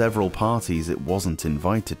into several parties it wasn't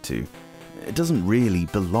invited to. It doesn't really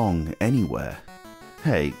belong anywhere.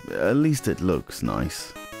 Hey, at least it looks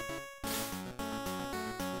nice.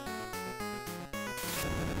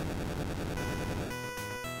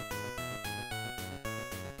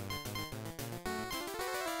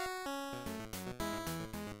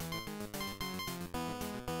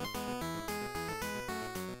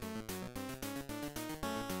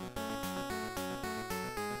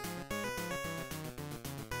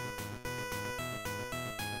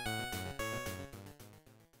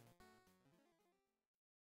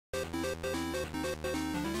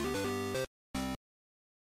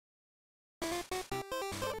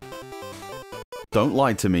 Don't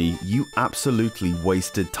lie to me, you absolutely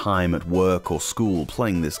wasted time at work or school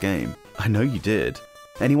playing this game. I know you did.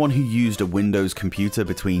 Anyone who used a Windows computer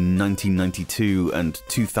between 1992 and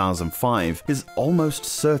 2005 is almost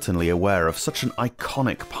certainly aware of such an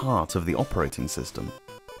iconic part of the operating system.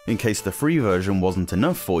 In case the free version wasn't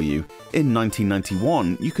enough for you, in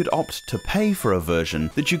 1991 you could opt to pay for a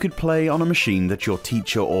version that you could play on a machine that your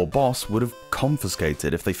teacher or boss would have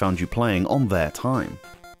confiscated if they found you playing on their time.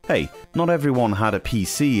 Hey, not everyone had a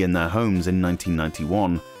PC in their homes in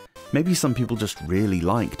 1991. Maybe some people just really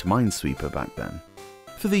liked Minesweeper back then.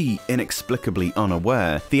 For the inexplicably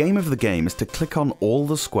unaware, the aim of the game is to click on all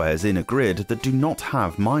the squares in a grid that do not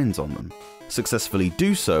have mines on them. Successfully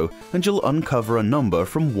do so, and you'll uncover a number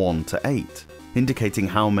from 1 to 8, indicating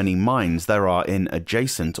how many mines there are in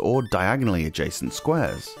adjacent or diagonally adjacent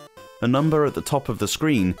squares. A number at the top of the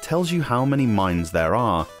screen tells you how many mines there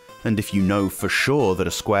are, and if you know for sure that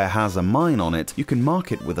a square has a mine on it, you can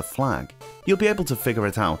mark it with a flag. You'll be able to figure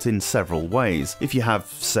it out in several ways. If you have,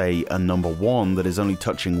 say, a number 1 that is only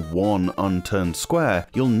touching one unturned square,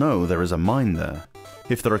 you'll know there is a mine there.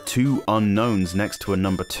 If there are 2 unknowns next to a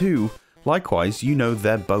number 2, likewise you know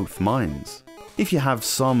they're both mines. If you have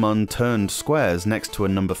some unturned squares next to a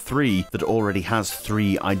number 3 that already has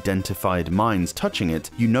 3 identified mines touching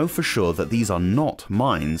it, you know for sure that these are not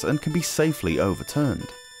mines and can be safely overturned.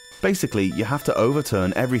 Basically, you have to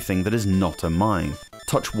overturn everything that is not a mine.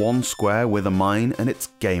 Touch one square with a mine and it's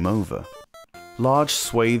game over. Large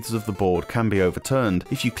swathes of the board can be overturned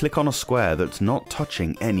if you click on a square that's not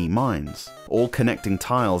touching any mines. All connecting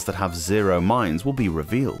tiles that have 0 mines will be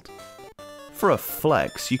revealed. For a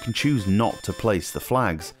flex, you can choose not to place the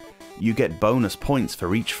flags. You get bonus points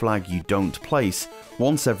for each flag you don't place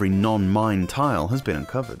once every non-mine tile has been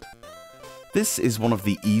uncovered. This is one of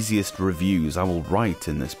the easiest reviews I will write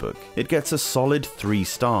in this book. It gets a solid 3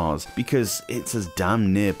 stars because it's as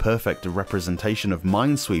damn near perfect a representation of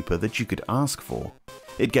Minesweeper that you could ask for.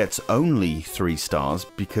 It gets only 3 stars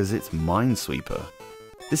because it's Minesweeper.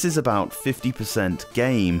 This is about 50%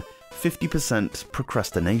 game, 50%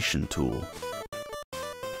 procrastination tool.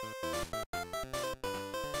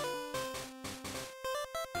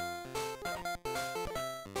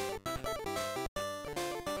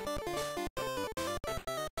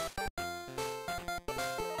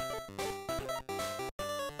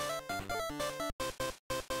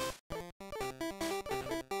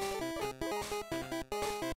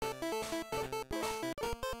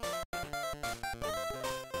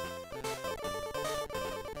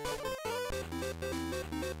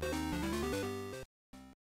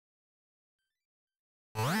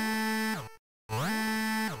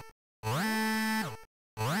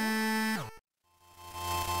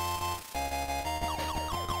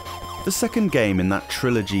 The second game in that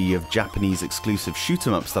trilogy of Japanese exclusive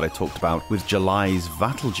shoot-em-ups that I talked about with July's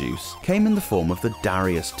Battlejuice came in the form of the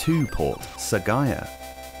Darius 2 port, Sagaia.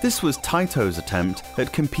 This was Taito's attempt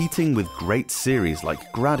at competing with great series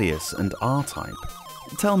like Gradius and R-Type.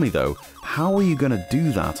 Tell me though, how are you going to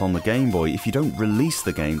do that on the Game Boy if you don't release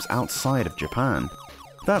the games outside of Japan?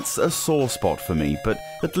 That's a sore spot for me, but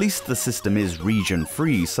at least the system is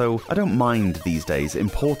region-free, so I don't mind these days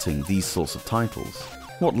importing these sorts of titles.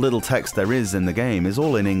 What little text there is in the game is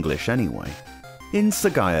all in English anyway. In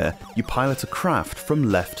Sagaia, you pilot a craft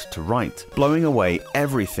from left to right, blowing away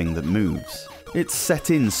everything that moves. It's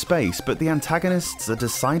set in space, but the antagonists are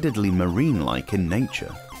decidedly marine-like in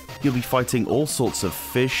nature. You'll be fighting all sorts of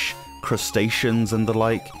fish, crustaceans and the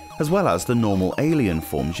like, as well as the normal alien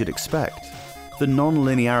forms you'd expect. The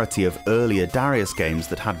non-linearity of earlier Darius games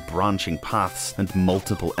that had branching paths and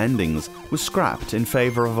multiple endings was scrapped in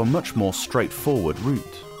favour of a much more straightforward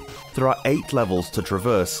route. There are 8 levels to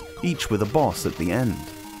traverse, each with a boss at the end.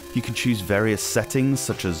 You can choose various settings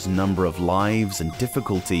such as number of lives and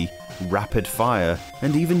difficulty, rapid fire,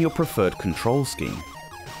 and even your preferred control scheme.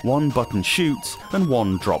 One button shoots and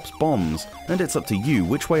one drops bombs, and it's up to you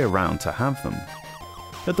which way around to have them.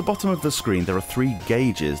 At the bottom of the screen there are 3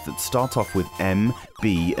 gauges that start off with M,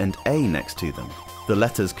 B and A next to them. The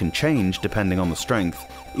letters can change depending on the strength,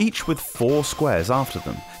 each with 4 squares after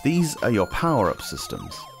them. These are your power-up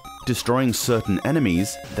systems. Destroying certain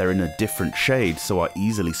enemies, they're in a different shade so are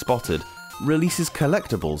easily spotted, releases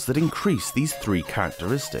collectibles that increase these 3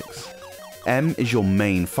 characteristics. M is your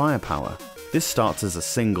main firepower. This starts as a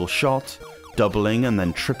single shot, doubling and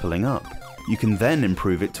then tripling up. You can then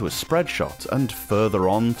improve it to a spread shot, and further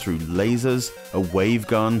on through lasers, a wave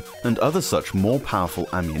gun, and other such more powerful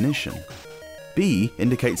ammunition. B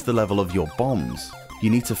indicates the level of your bombs. You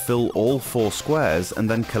need to fill all 4 squares and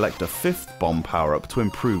then collect a 5th bomb power-up to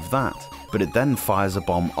improve that, but it then fires a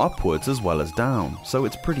bomb upwards as well as down, so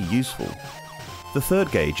it's pretty useful. The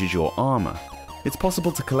third gauge is your armor. It's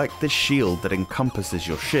possible to collect this shield that encompasses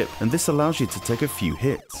your ship, and this allows you to take a few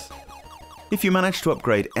hits. If you manage to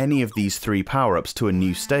upgrade any of these 3 power-ups to a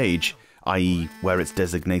new stage, i.e. where its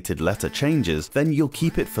designated letter changes, then you'll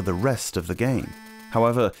keep it for the rest of the game.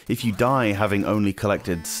 However, if you die having only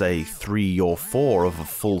collected, say, 3 or 4 of a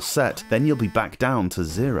full set, then you'll be back down to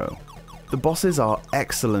 0. The bosses are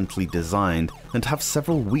excellently designed and have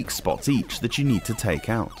several weak spots each that you need to take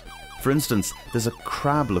out. For instance, there's a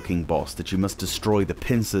crab-looking boss that you must destroy the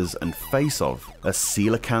pincers and face of, a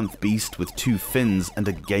coelacanth beast with 2 fins and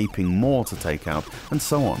a gaping maw to take out, and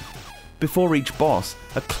so on. Before each boss,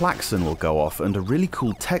 a klaxon will go off and a really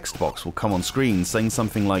cool text box will come on screen saying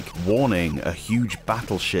something like, "Warning, a huge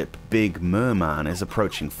battleship, Big Merman is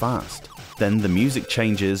approaching fast." Then the music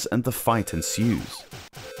changes and the fight ensues.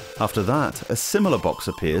 After that, a similar box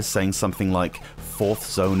appears saying something like, "4th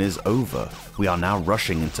zone is over. We are now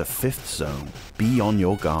rushing into 5th zone. Be on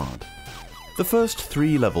your guard." The first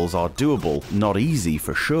 3 levels are doable, not easy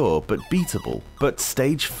for sure, but beatable. But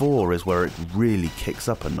stage 4 is where it really kicks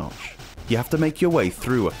up a notch. You have to make your way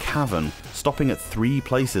through a cavern, stopping at 3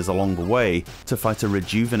 places along the way to fight a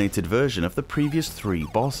rejuvenated version of the previous 3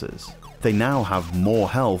 bosses. They now have more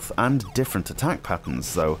health and different attack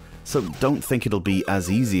patterns though, so don't think it'll be as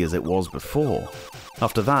easy as it was before.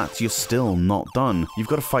 After that, you're still not done. You've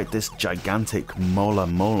got to fight this gigantic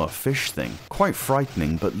mola fish thing. Quite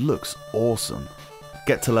frightening, but looks awesome.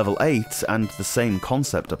 Get to level 8 and the same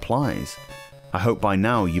concept applies. I hope by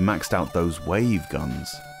now you maxed out those wave guns.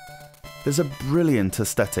 There's a brilliant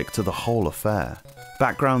aesthetic to the whole affair.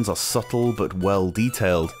 Backgrounds are subtle but well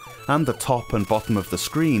detailed, and the top and bottom of the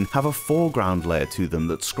screen have a foreground layer to them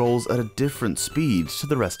that scrolls at a different speed to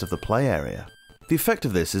the rest of the play area. The effect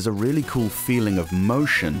of this is a really cool feeling of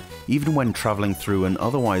motion, even when travelling through an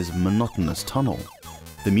otherwise monotonous tunnel.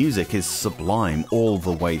 The music is sublime all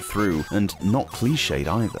the way through, and not cliched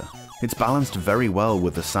either. It's balanced very well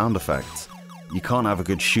with the sound effects. You can't have a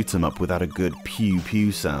good shoot-em-up without a good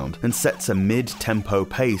pew-pew sound, and sets a mid-tempo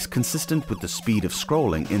pace consistent with the speed of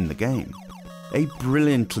scrolling in the game. A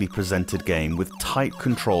brilliantly presented game with tight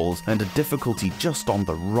controls and a difficulty just on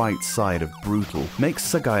the right side of brutal makes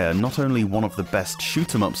Sagaia not only one of the best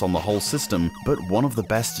shoot-em-ups on the whole system, but one of the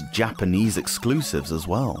best Japanese exclusives as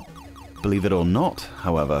well. Believe it or not,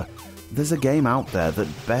 however, there's a game out there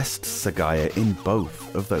that bests Sagaia in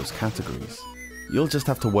both of those categories. You'll just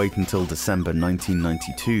have to wait until December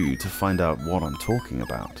 1992 to find out what I'm talking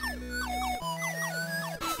about.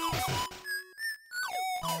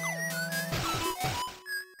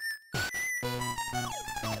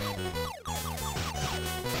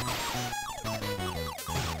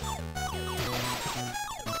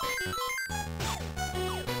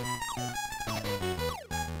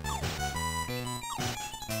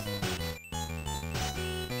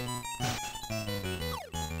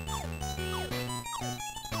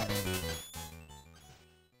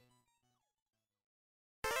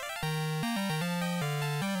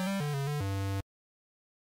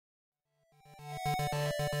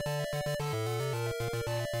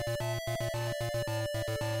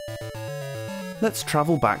 Let's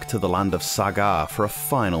travel back to the land of Sagaia for a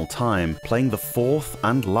final time, playing the fourth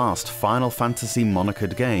and last Final Fantasy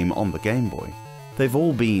monikered game on the Game Boy. They've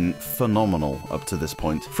all been phenomenal up to this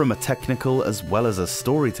point, from a technical as well as a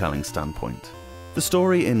storytelling standpoint. The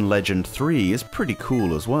story in Legend 3 is pretty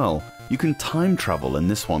cool as well. You can time travel in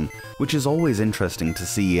this one, which is always interesting to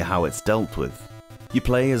see how it's dealt with. You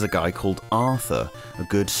play as a guy called Arthur, a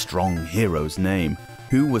good strong hero's name,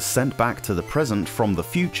 who was sent back to the present from the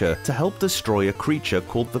future to help destroy a creature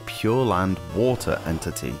called the Pure Land Water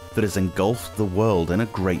entity that has engulfed the world in a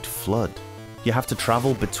great flood. You have to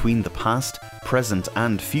travel between the past, present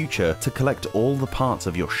and future to collect all the parts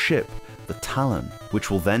of your ship, the Talon,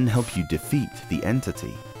 which will then help you defeat the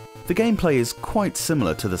entity. The gameplay is quite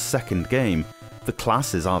similar to the second game. The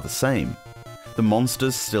classes are the same. The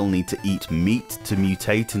monsters still need to eat meat to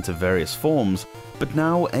mutate into various forms, but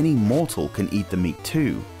now any mortal can eat the meat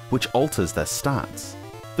too, which alters their stats.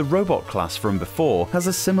 The robot class from before has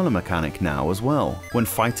a similar mechanic now as well. When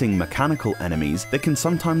fighting mechanical enemies, they can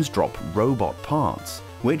sometimes drop robot parts,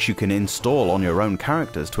 which you can install on your own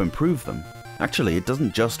characters to improve them. Actually, it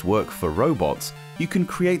doesn't just work for robots. You can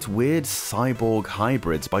create weird cyborg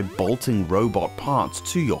hybrids by bolting robot parts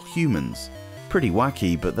to your humans. Pretty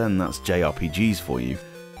wacky, but then that's JRPGs for you.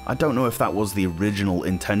 I don't know if that was the original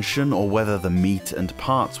intention or whether the meat and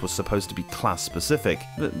parts were supposed to be class specific,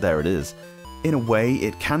 but there it is. In a way,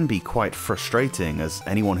 it can be quite frustrating, as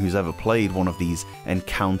anyone who's ever played one of these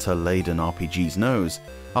encounter-laden RPGs knows.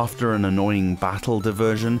 After an annoying battle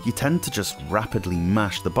diversion, you tend to just rapidly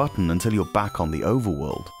mash the button until you're back on the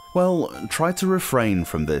overworld. Well, try to refrain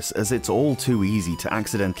from this, as it's all too easy to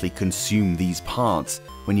accidentally consume these parts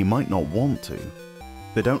when you might not want to.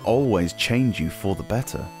 They don't always change you for the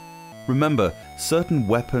better. Remember, certain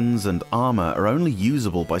weapons and armor are only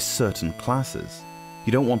usable by certain classes.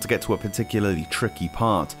 You don't want to get to a particularly tricky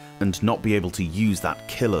part and not be able to use that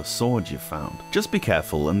killer sword you've found. Just be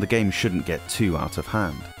careful and the game shouldn't get too out of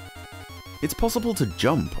hand. It's possible to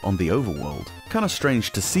jump on the overworld. Kinda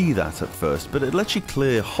strange to see that at first, but it lets you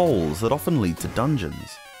clear holes that often lead to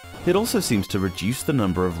dungeons. It also seems to reduce the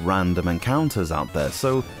number of random encounters out there,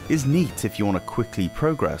 so is neat if you want to quickly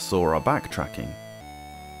progress or are backtracking.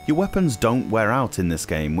 Your weapons don't wear out in this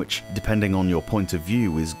game, which, depending on your point of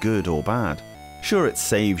view, is good or bad. Sure, it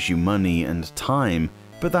saves you money and time,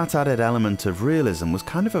 but that added element of realism was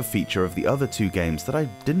kind of a feature of the other two games that I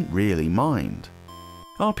didn't really mind.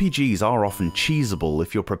 RPGs are often cheesable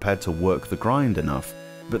if you're prepared to work the grind enough,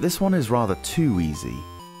 but this one is rather too easy.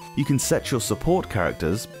 You can set your support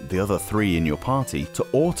characters, the other three in your party, to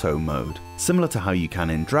auto mode, similar to how you can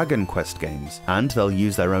in Dragon Quest games, and they'll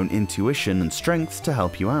use their own intuition and strengths to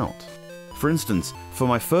help you out. For instance, for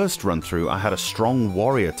my first run through I had a strong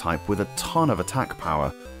warrior type with a ton of attack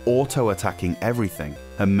power, auto-attacking everything,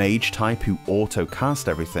 a mage type who auto-cast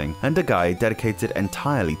everything, and a guy dedicated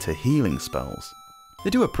entirely to healing spells. They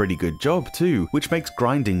do a pretty good job too, which makes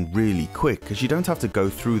grinding really quick as you don't have to go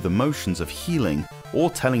through the motions of healing or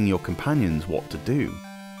telling your companions what to do.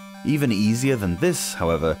 Even easier than this,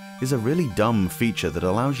 however, is a really dumb feature that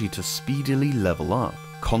allows you to speedily level up,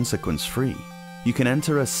 consequence-free. You can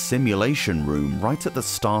enter a simulation room right at the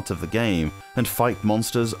start of the game and fight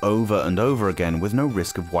monsters over and over again with no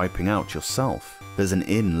risk of wiping out yourself. There's an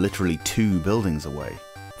inn literally 2 buildings away.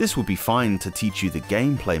 This would be fine to teach you the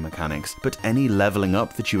gameplay mechanics, but any leveling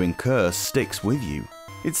up that you incur sticks with you.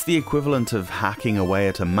 It's the equivalent of hacking away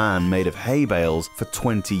at a man made of hay bales for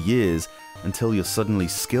 20 years until you're suddenly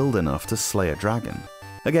skilled enough to slay a dragon.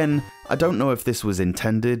 Again, I don't know if this was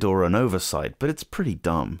intended or an oversight, but it's pretty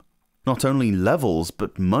dumb. Not only levels,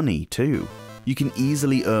 but money too. You can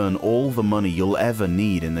easily earn all the money you'll ever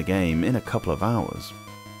need in the game in a couple of hours.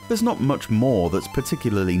 There's not much more that's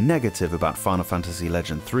particularly negative about Final Fantasy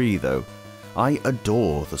Legend 3 though. I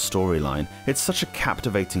adore the storyline, it's such a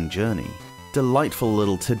captivating journey. Delightful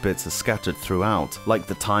little tidbits are scattered throughout, like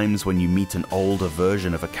the times when you meet an older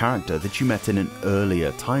version of a character that you met in an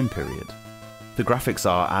earlier time period. The graphics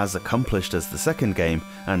are as accomplished as the second game,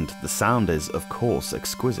 and the sound is, of course,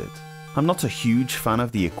 exquisite. I'm not a huge fan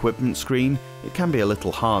of the equipment screen, it can be a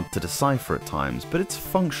little hard to decipher at times, but it's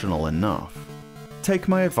functional enough. Take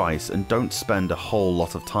my advice and don't spend a whole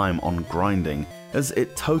lot of time on grinding, as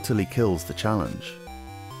it totally kills the challenge.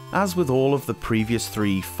 As with all of the previous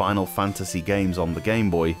 3 Final Fantasy games on the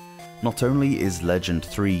Game Boy, not only is Legend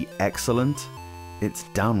 3 excellent, it's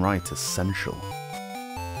downright essential.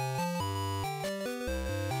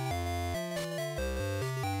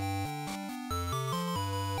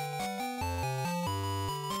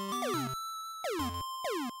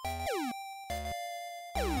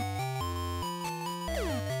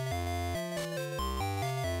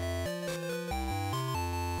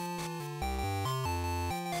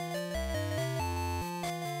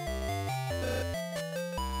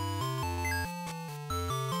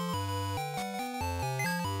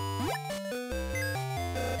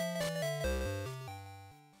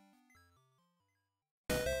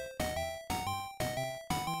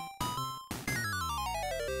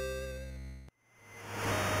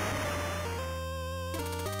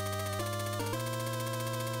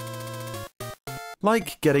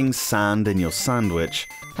 Like getting sand in your sandwich,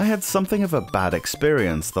 I had something of a bad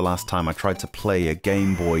experience the last time I tried to play a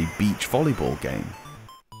Game Boy beach volleyball game.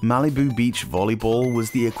 Malibu Beach Volleyball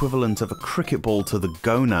was the equivalent of a cricket ball to the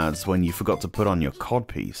gonads when you forgot to put on your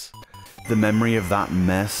codpiece. The memory of that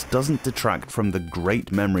mess doesn't detract from the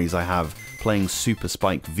great memories I have playing Super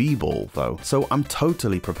Spike V-Ball though, so I'm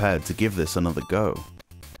totally prepared to give this another go.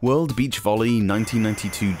 World Beach Volley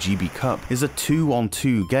 1992 GB Cup is a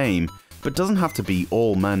 2-on-2 game, but doesn't have to be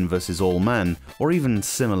all men versus all men, or even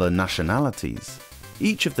similar nationalities.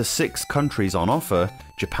 Each of the 6 countries on offer,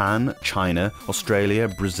 Japan, China, Australia,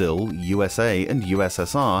 Brazil, USA, and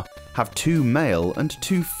USSR, have 2 male and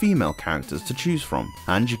 2 female characters to choose from,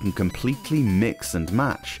 and you can completely mix and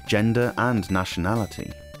match gender and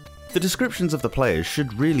nationality. The descriptions of the players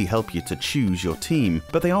should really help you to choose your team,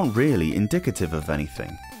 but they aren't really indicative of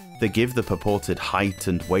anything. They give the purported height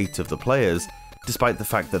and weight of the players, despite the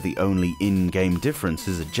fact that the only in-game difference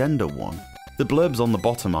is a gender one. The blurbs on the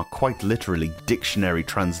bottom are quite literally dictionary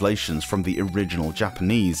translations from the original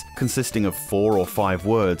Japanese, consisting of 4 or 5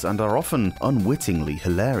 words and are often unwittingly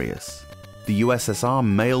hilarious. The USSR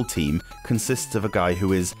male team consists of a guy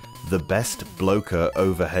who is the best bloker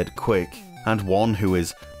overhead quick, and one who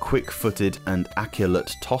is quick-footed and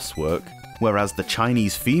accurate toss work, whereas the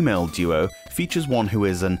Chinese female duo features one who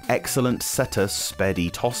is an excellent setter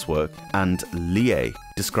speddy toss work, and Lie,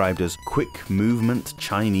 described as quick movement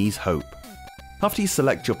Chinese hope. After you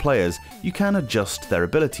select your players, you can adjust their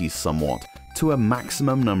abilities somewhat to a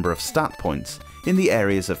maximum number of stat points in the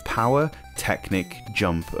areas of power, technique,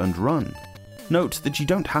 jump, and run. Note that you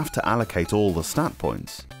don't have to allocate all the stat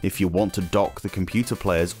points. If you want to dock the computer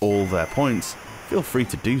players all their points, feel free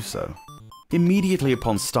to do so. Immediately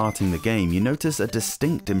upon starting the game, you notice a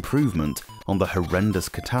distinct improvement on the horrendous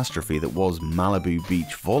catastrophe that was Malibu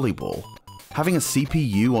Beach Volleyball. Having a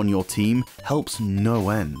CPU on your team helps no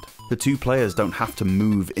end. The 2 players don't have to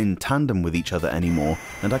move in tandem with each other anymore,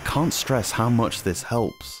 and I can't stress how much this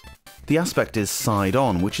helps. The aspect is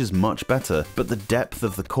side-on, which is much better, but the depth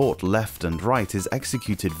of the court left and right is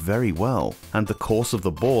executed very well, and the course of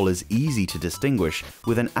the ball is easy to distinguish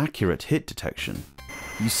with an accurate hit detection.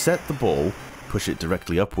 You set the ball, push it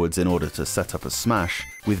directly upwards in order to set up a smash,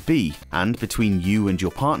 with B, and between you and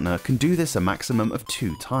your partner can do this a maximum of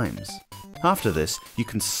 2 times. After this, you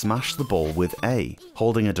can smash the ball with A,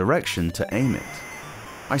 holding a direction to aim it.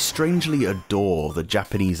 I strangely adore the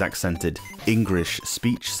Japanese accented English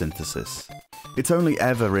speech synthesis. It's only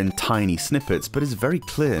ever in tiny snippets, but is very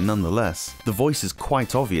clear nonetheless. The voice is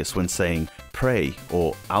quite obvious when saying pray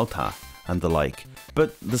or alta and the like,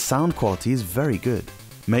 but the sound quality is very good.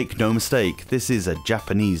 Make no mistake, this is a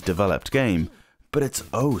Japanese developed game, but it's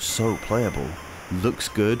oh so playable. Looks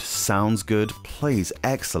good, sounds good, plays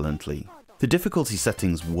excellently. The difficulty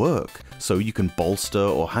settings work, so you can bolster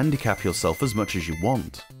or handicap yourself as much as you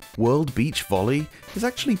want. World Beach Volley is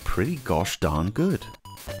actually pretty gosh darn good.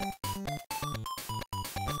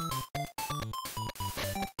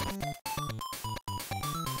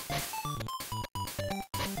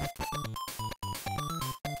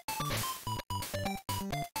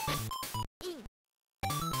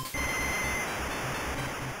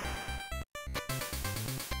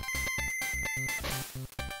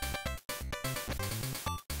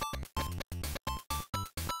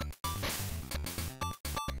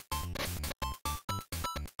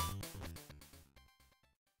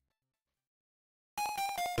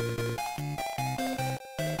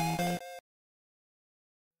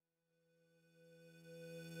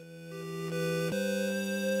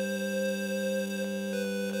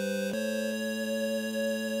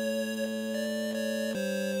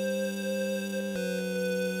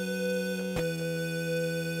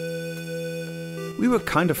 We were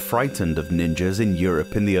kind of frightened of ninjas in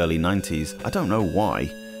Europe in the early 90s, I don't know why.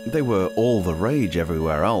 They were all the rage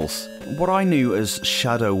everywhere else. What I knew as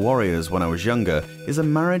Shadow Warriors when I was younger is a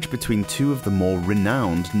marriage between 2 of the more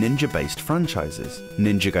renowned ninja-based franchises,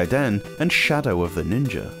 Ninja Gaiden and Shadow of the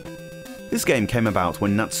Ninja. This game came about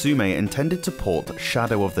when Natsume intended to port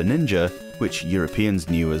Shadow of the Ninja, which Europeans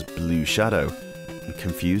knew as Blue Shadow.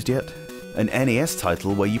 Confused yet? An NES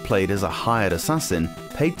title where you played as a hired assassin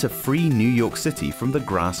paid to free New York City from the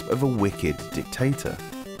grasp of a wicked dictator.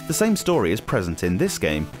 The same story is present in this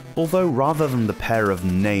game, although rather than the pair of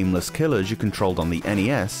nameless killers you controlled on the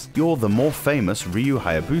NES, you're the more famous Ryu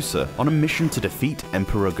Hayabusa on a mission to defeat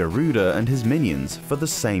Emperor Garuda and his minions for the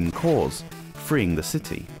same cause, freeing the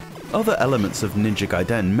city. Other elements of Ninja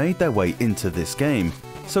Gaiden made their way into this game,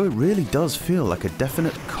 so it really does feel like a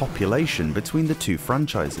definite copulation between the 2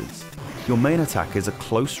 franchises. Your main attack is a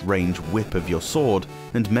close-range whip of your sword,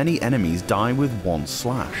 and many enemies die with 1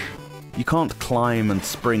 slash. You can't climb and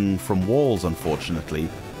spring from walls, unfortunately,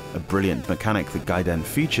 a brilliant mechanic that Gaiden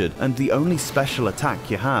featured, and the only special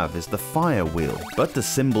attack you have is the fire wheel, but the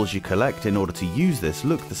symbols you collect in order to use this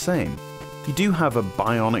look the same. You do have a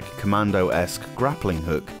bionic commando-esque grappling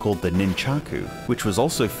hook called the Nunchaku, which was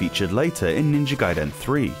also featured later in Ninja Gaiden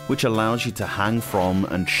 3, which allows you to hang from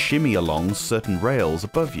and shimmy along certain rails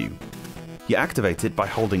above you. You activate it by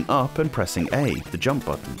holding up and pressing A, the jump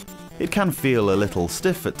button. It can feel a little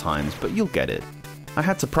stiff at times, but you'll get it. I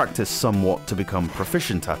had to practice somewhat to become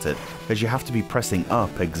proficient at it, as you have to be pressing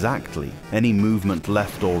up exactly, any movement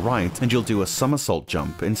left or right, and you'll do a somersault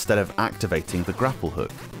jump instead of activating the grapple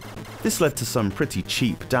hook. This led to some pretty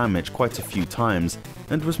cheap damage quite a few times,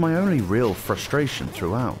 and was my only real frustration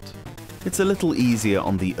throughout. It's a little easier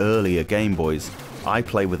on the earlier Game Boys. I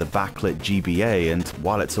play with a backlit GBA, and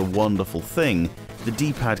while it's a wonderful thing, the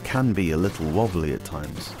D-pad can be a little wobbly at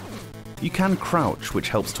times. You can crouch, which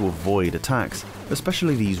helps to avoid attacks,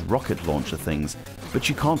 especially these rocket launcher things, but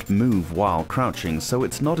you can't move while crouching, so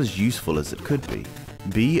it's not as useful as it could be.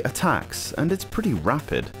 B attacks, and it's pretty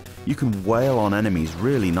rapid. You can wail on enemies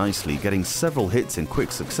really nicely, getting several hits in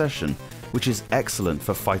quick succession, which is excellent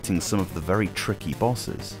for fighting some of the very tricky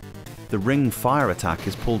bosses. The ring fire attack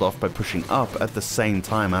is pulled off by pushing up at the same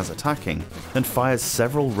time as attacking, and fires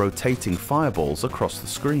several rotating fireballs across the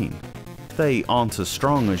screen. They aren't as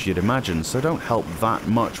strong as you'd imagine, so don't help that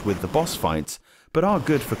much with the boss fights, but are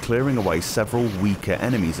good for clearing away several weaker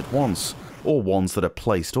enemies at once, or ones that are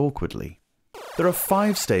placed awkwardly. There are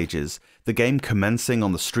 5 stages, the game commencing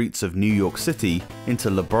on the streets of New York City, into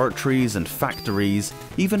laboratories and factories,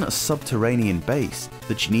 even a subterranean base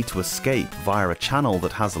that you need to escape via a channel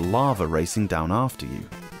that has lava racing down after you.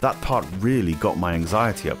 That part really got my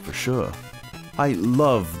anxiety up for sure. I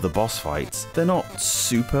love the boss fights. They're not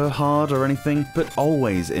super hard or anything, but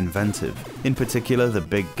always inventive. In particular, the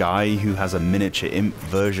big guy who has a miniature imp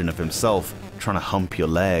version of himself trying to hump your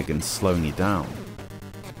leg and slowing you down.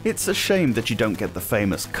 It's a shame that you don't get the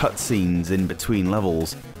famous cutscenes in between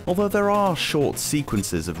levels, although there are short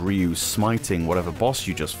sequences of Ryu smiting whatever boss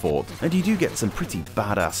you just fought, and you do get some pretty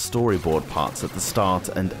badass storyboard parts at the start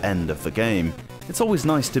and end of the game. It's always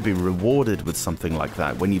nice to be rewarded with something like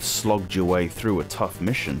that when you've slogged your way through a tough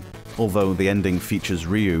mission, although the ending features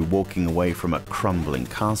Ryu walking away from a crumbling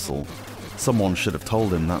castle. Someone should have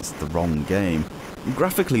told him that's the wrong game.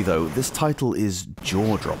 Graphically though, this title is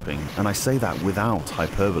jaw-dropping, and I say that without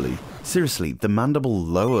hyperbole. Seriously, the mandible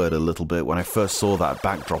lowered a little bit when I first saw that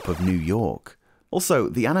backdrop of New York. Also,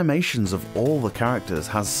 the animations of all the characters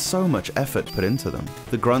has so much effort put into them.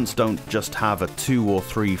 The grunts don't just have a 2 or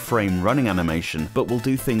 3 frame running animation, but will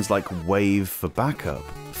do things like wave for backup,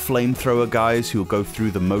 flamethrower guys who'll go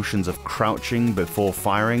through the motions of crouching before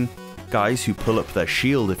firing, guys who pull up their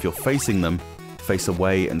shield if you're facing them, face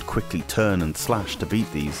away and quickly turn and slash to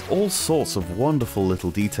beat these. All sorts of wonderful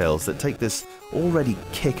little details that take this already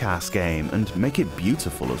kick-ass game and make it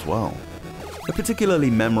beautiful as well. A particularly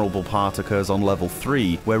memorable part occurs on level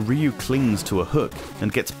 3, where Ryu clings to a hook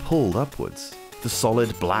and gets pulled upwards. The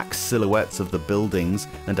solid black silhouettes of the buildings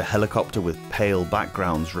and a helicopter with pale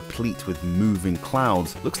backgrounds replete with moving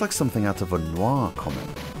clouds looks like something out of a noir comic.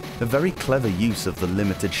 A very clever use of the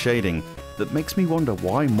limited shading that makes me wonder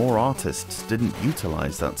why more artists didn't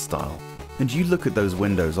utilize that style. And you look at those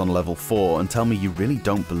windows on level 4 and tell me you really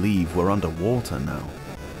don't believe we're underwater now.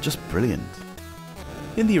 Just brilliant.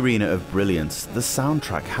 In the arena of brilliance, the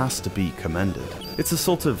soundtrack has to be commended. It's a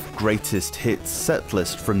sort of greatest hits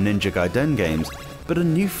setlist from Ninja Gaiden games, but a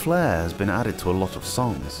new flair has been added to a lot of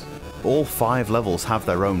songs. All 5 levels have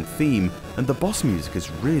their own theme, and the boss music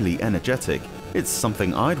is really energetic. It's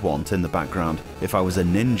something I'd want in the background if I was a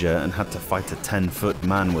ninja and had to fight a 10-foot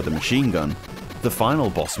man with a machine gun. The final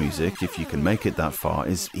boss music, if you can make it that far,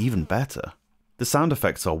 is even better. The sound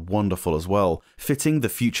effects are wonderful as well, fitting the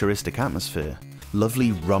futuristic atmosphere.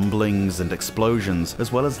 Lovely rumblings and explosions,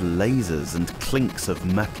 as well as lasers and clinks of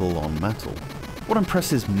metal on metal. What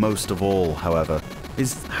impresses most of all, however,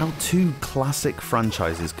 is how 2 classic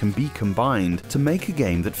franchises can be combined to make a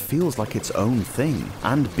game that feels like its own thing,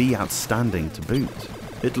 and be outstanding to boot.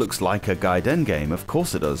 It looks like a Gaiden game, of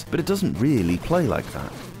course it does, but it doesn't really play like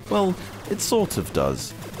that. Well, it sort of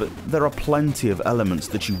does, but there are plenty of elements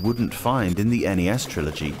that you wouldn't find in the NES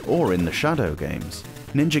trilogy, or in the Shadow games.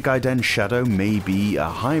 Ninja Gaiden Shadow may be a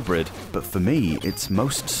hybrid, but for me, it's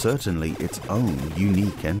most certainly its own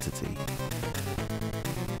unique entity.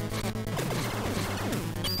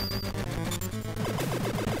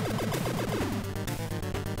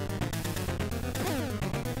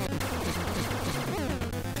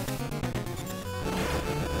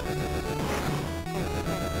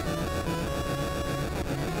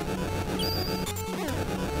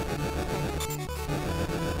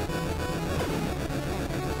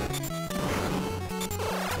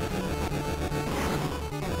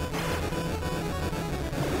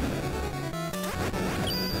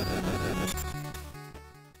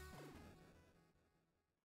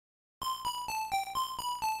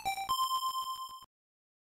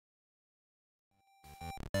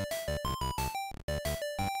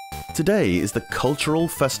 Today is the cultural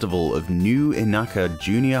festival of New Inaka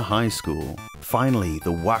Junior High School. Finally,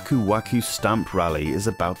 the Waku Waku stamp rally is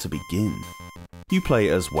about to begin. You play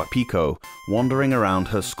as Wapiko, wandering around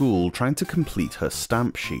her school trying to complete her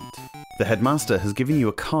stamp sheet. The headmaster has given you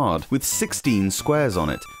a card with 16 squares on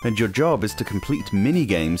it, and your job is to complete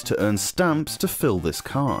mini-games to earn stamps to fill this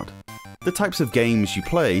card. The types of games you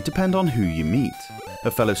play depend on who you meet. A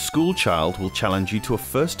fellow school child will challenge you to a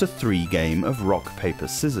 1-to-3 game of rock, paper,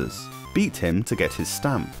 scissors. Beat him to get his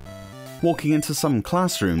stamp. Walking into some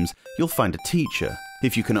classrooms, you'll find a teacher.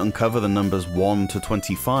 If you can uncover the numbers 1 to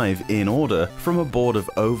 25 in order from a board of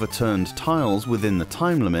overturned tiles within the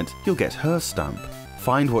time limit, you'll get her stamp.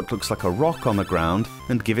 Find what looks like a rock on the ground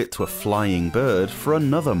and give it to a flying bird for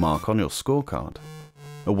another mark on your scorecard.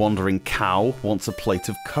 A wandering cow wants a plate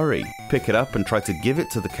of curry. Pick it up and try to give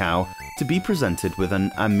it to the cow to be presented with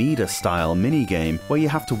an Amida-style minigame where you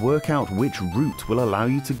have to work out which route will allow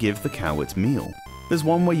you to give the cow its meal. There's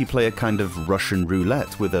one where you play a kind of Russian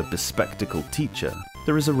roulette with a bespectacled teacher.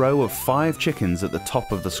 There is a row of 5 chickens at the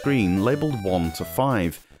top of the screen labelled 1 to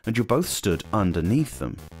 5, and you're both stood underneath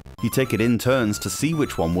them. You take it in turns to see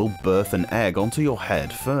which one will birth an egg onto your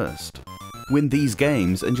head first. Win these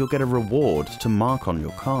games and you'll get a reward to mark on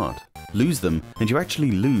your card. Lose them and you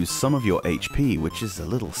actually lose some of your HP, which is a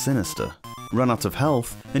little sinister. Run out of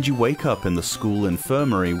health and you wake up in the school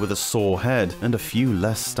infirmary with a sore head and a few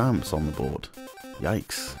less stamps on the board.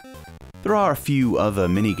 Yikes. There are a few other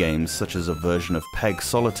minigames such as a version of Peg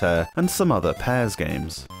Solitaire and some other pairs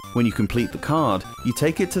games. When you complete the card, you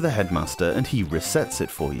take it to the headmaster and he resets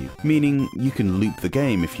it for you, meaning you can loop the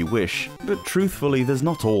game if you wish, but truthfully there's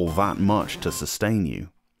not all that much to sustain you.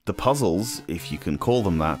 The puzzles, if you can call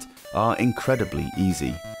them that, are incredibly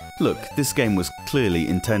easy. Look, this game was clearly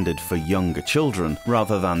intended for younger children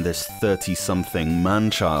rather than this 30-something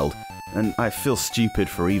man-child, and I feel stupid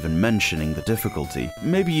for even mentioning the difficulty.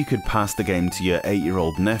 Maybe you could pass the game to your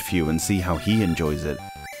 8-year-old nephew and see how he enjoys it.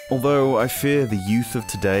 Although I fear the youth of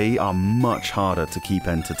today are much harder to keep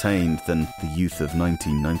entertained than the youth of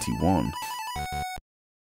 1991.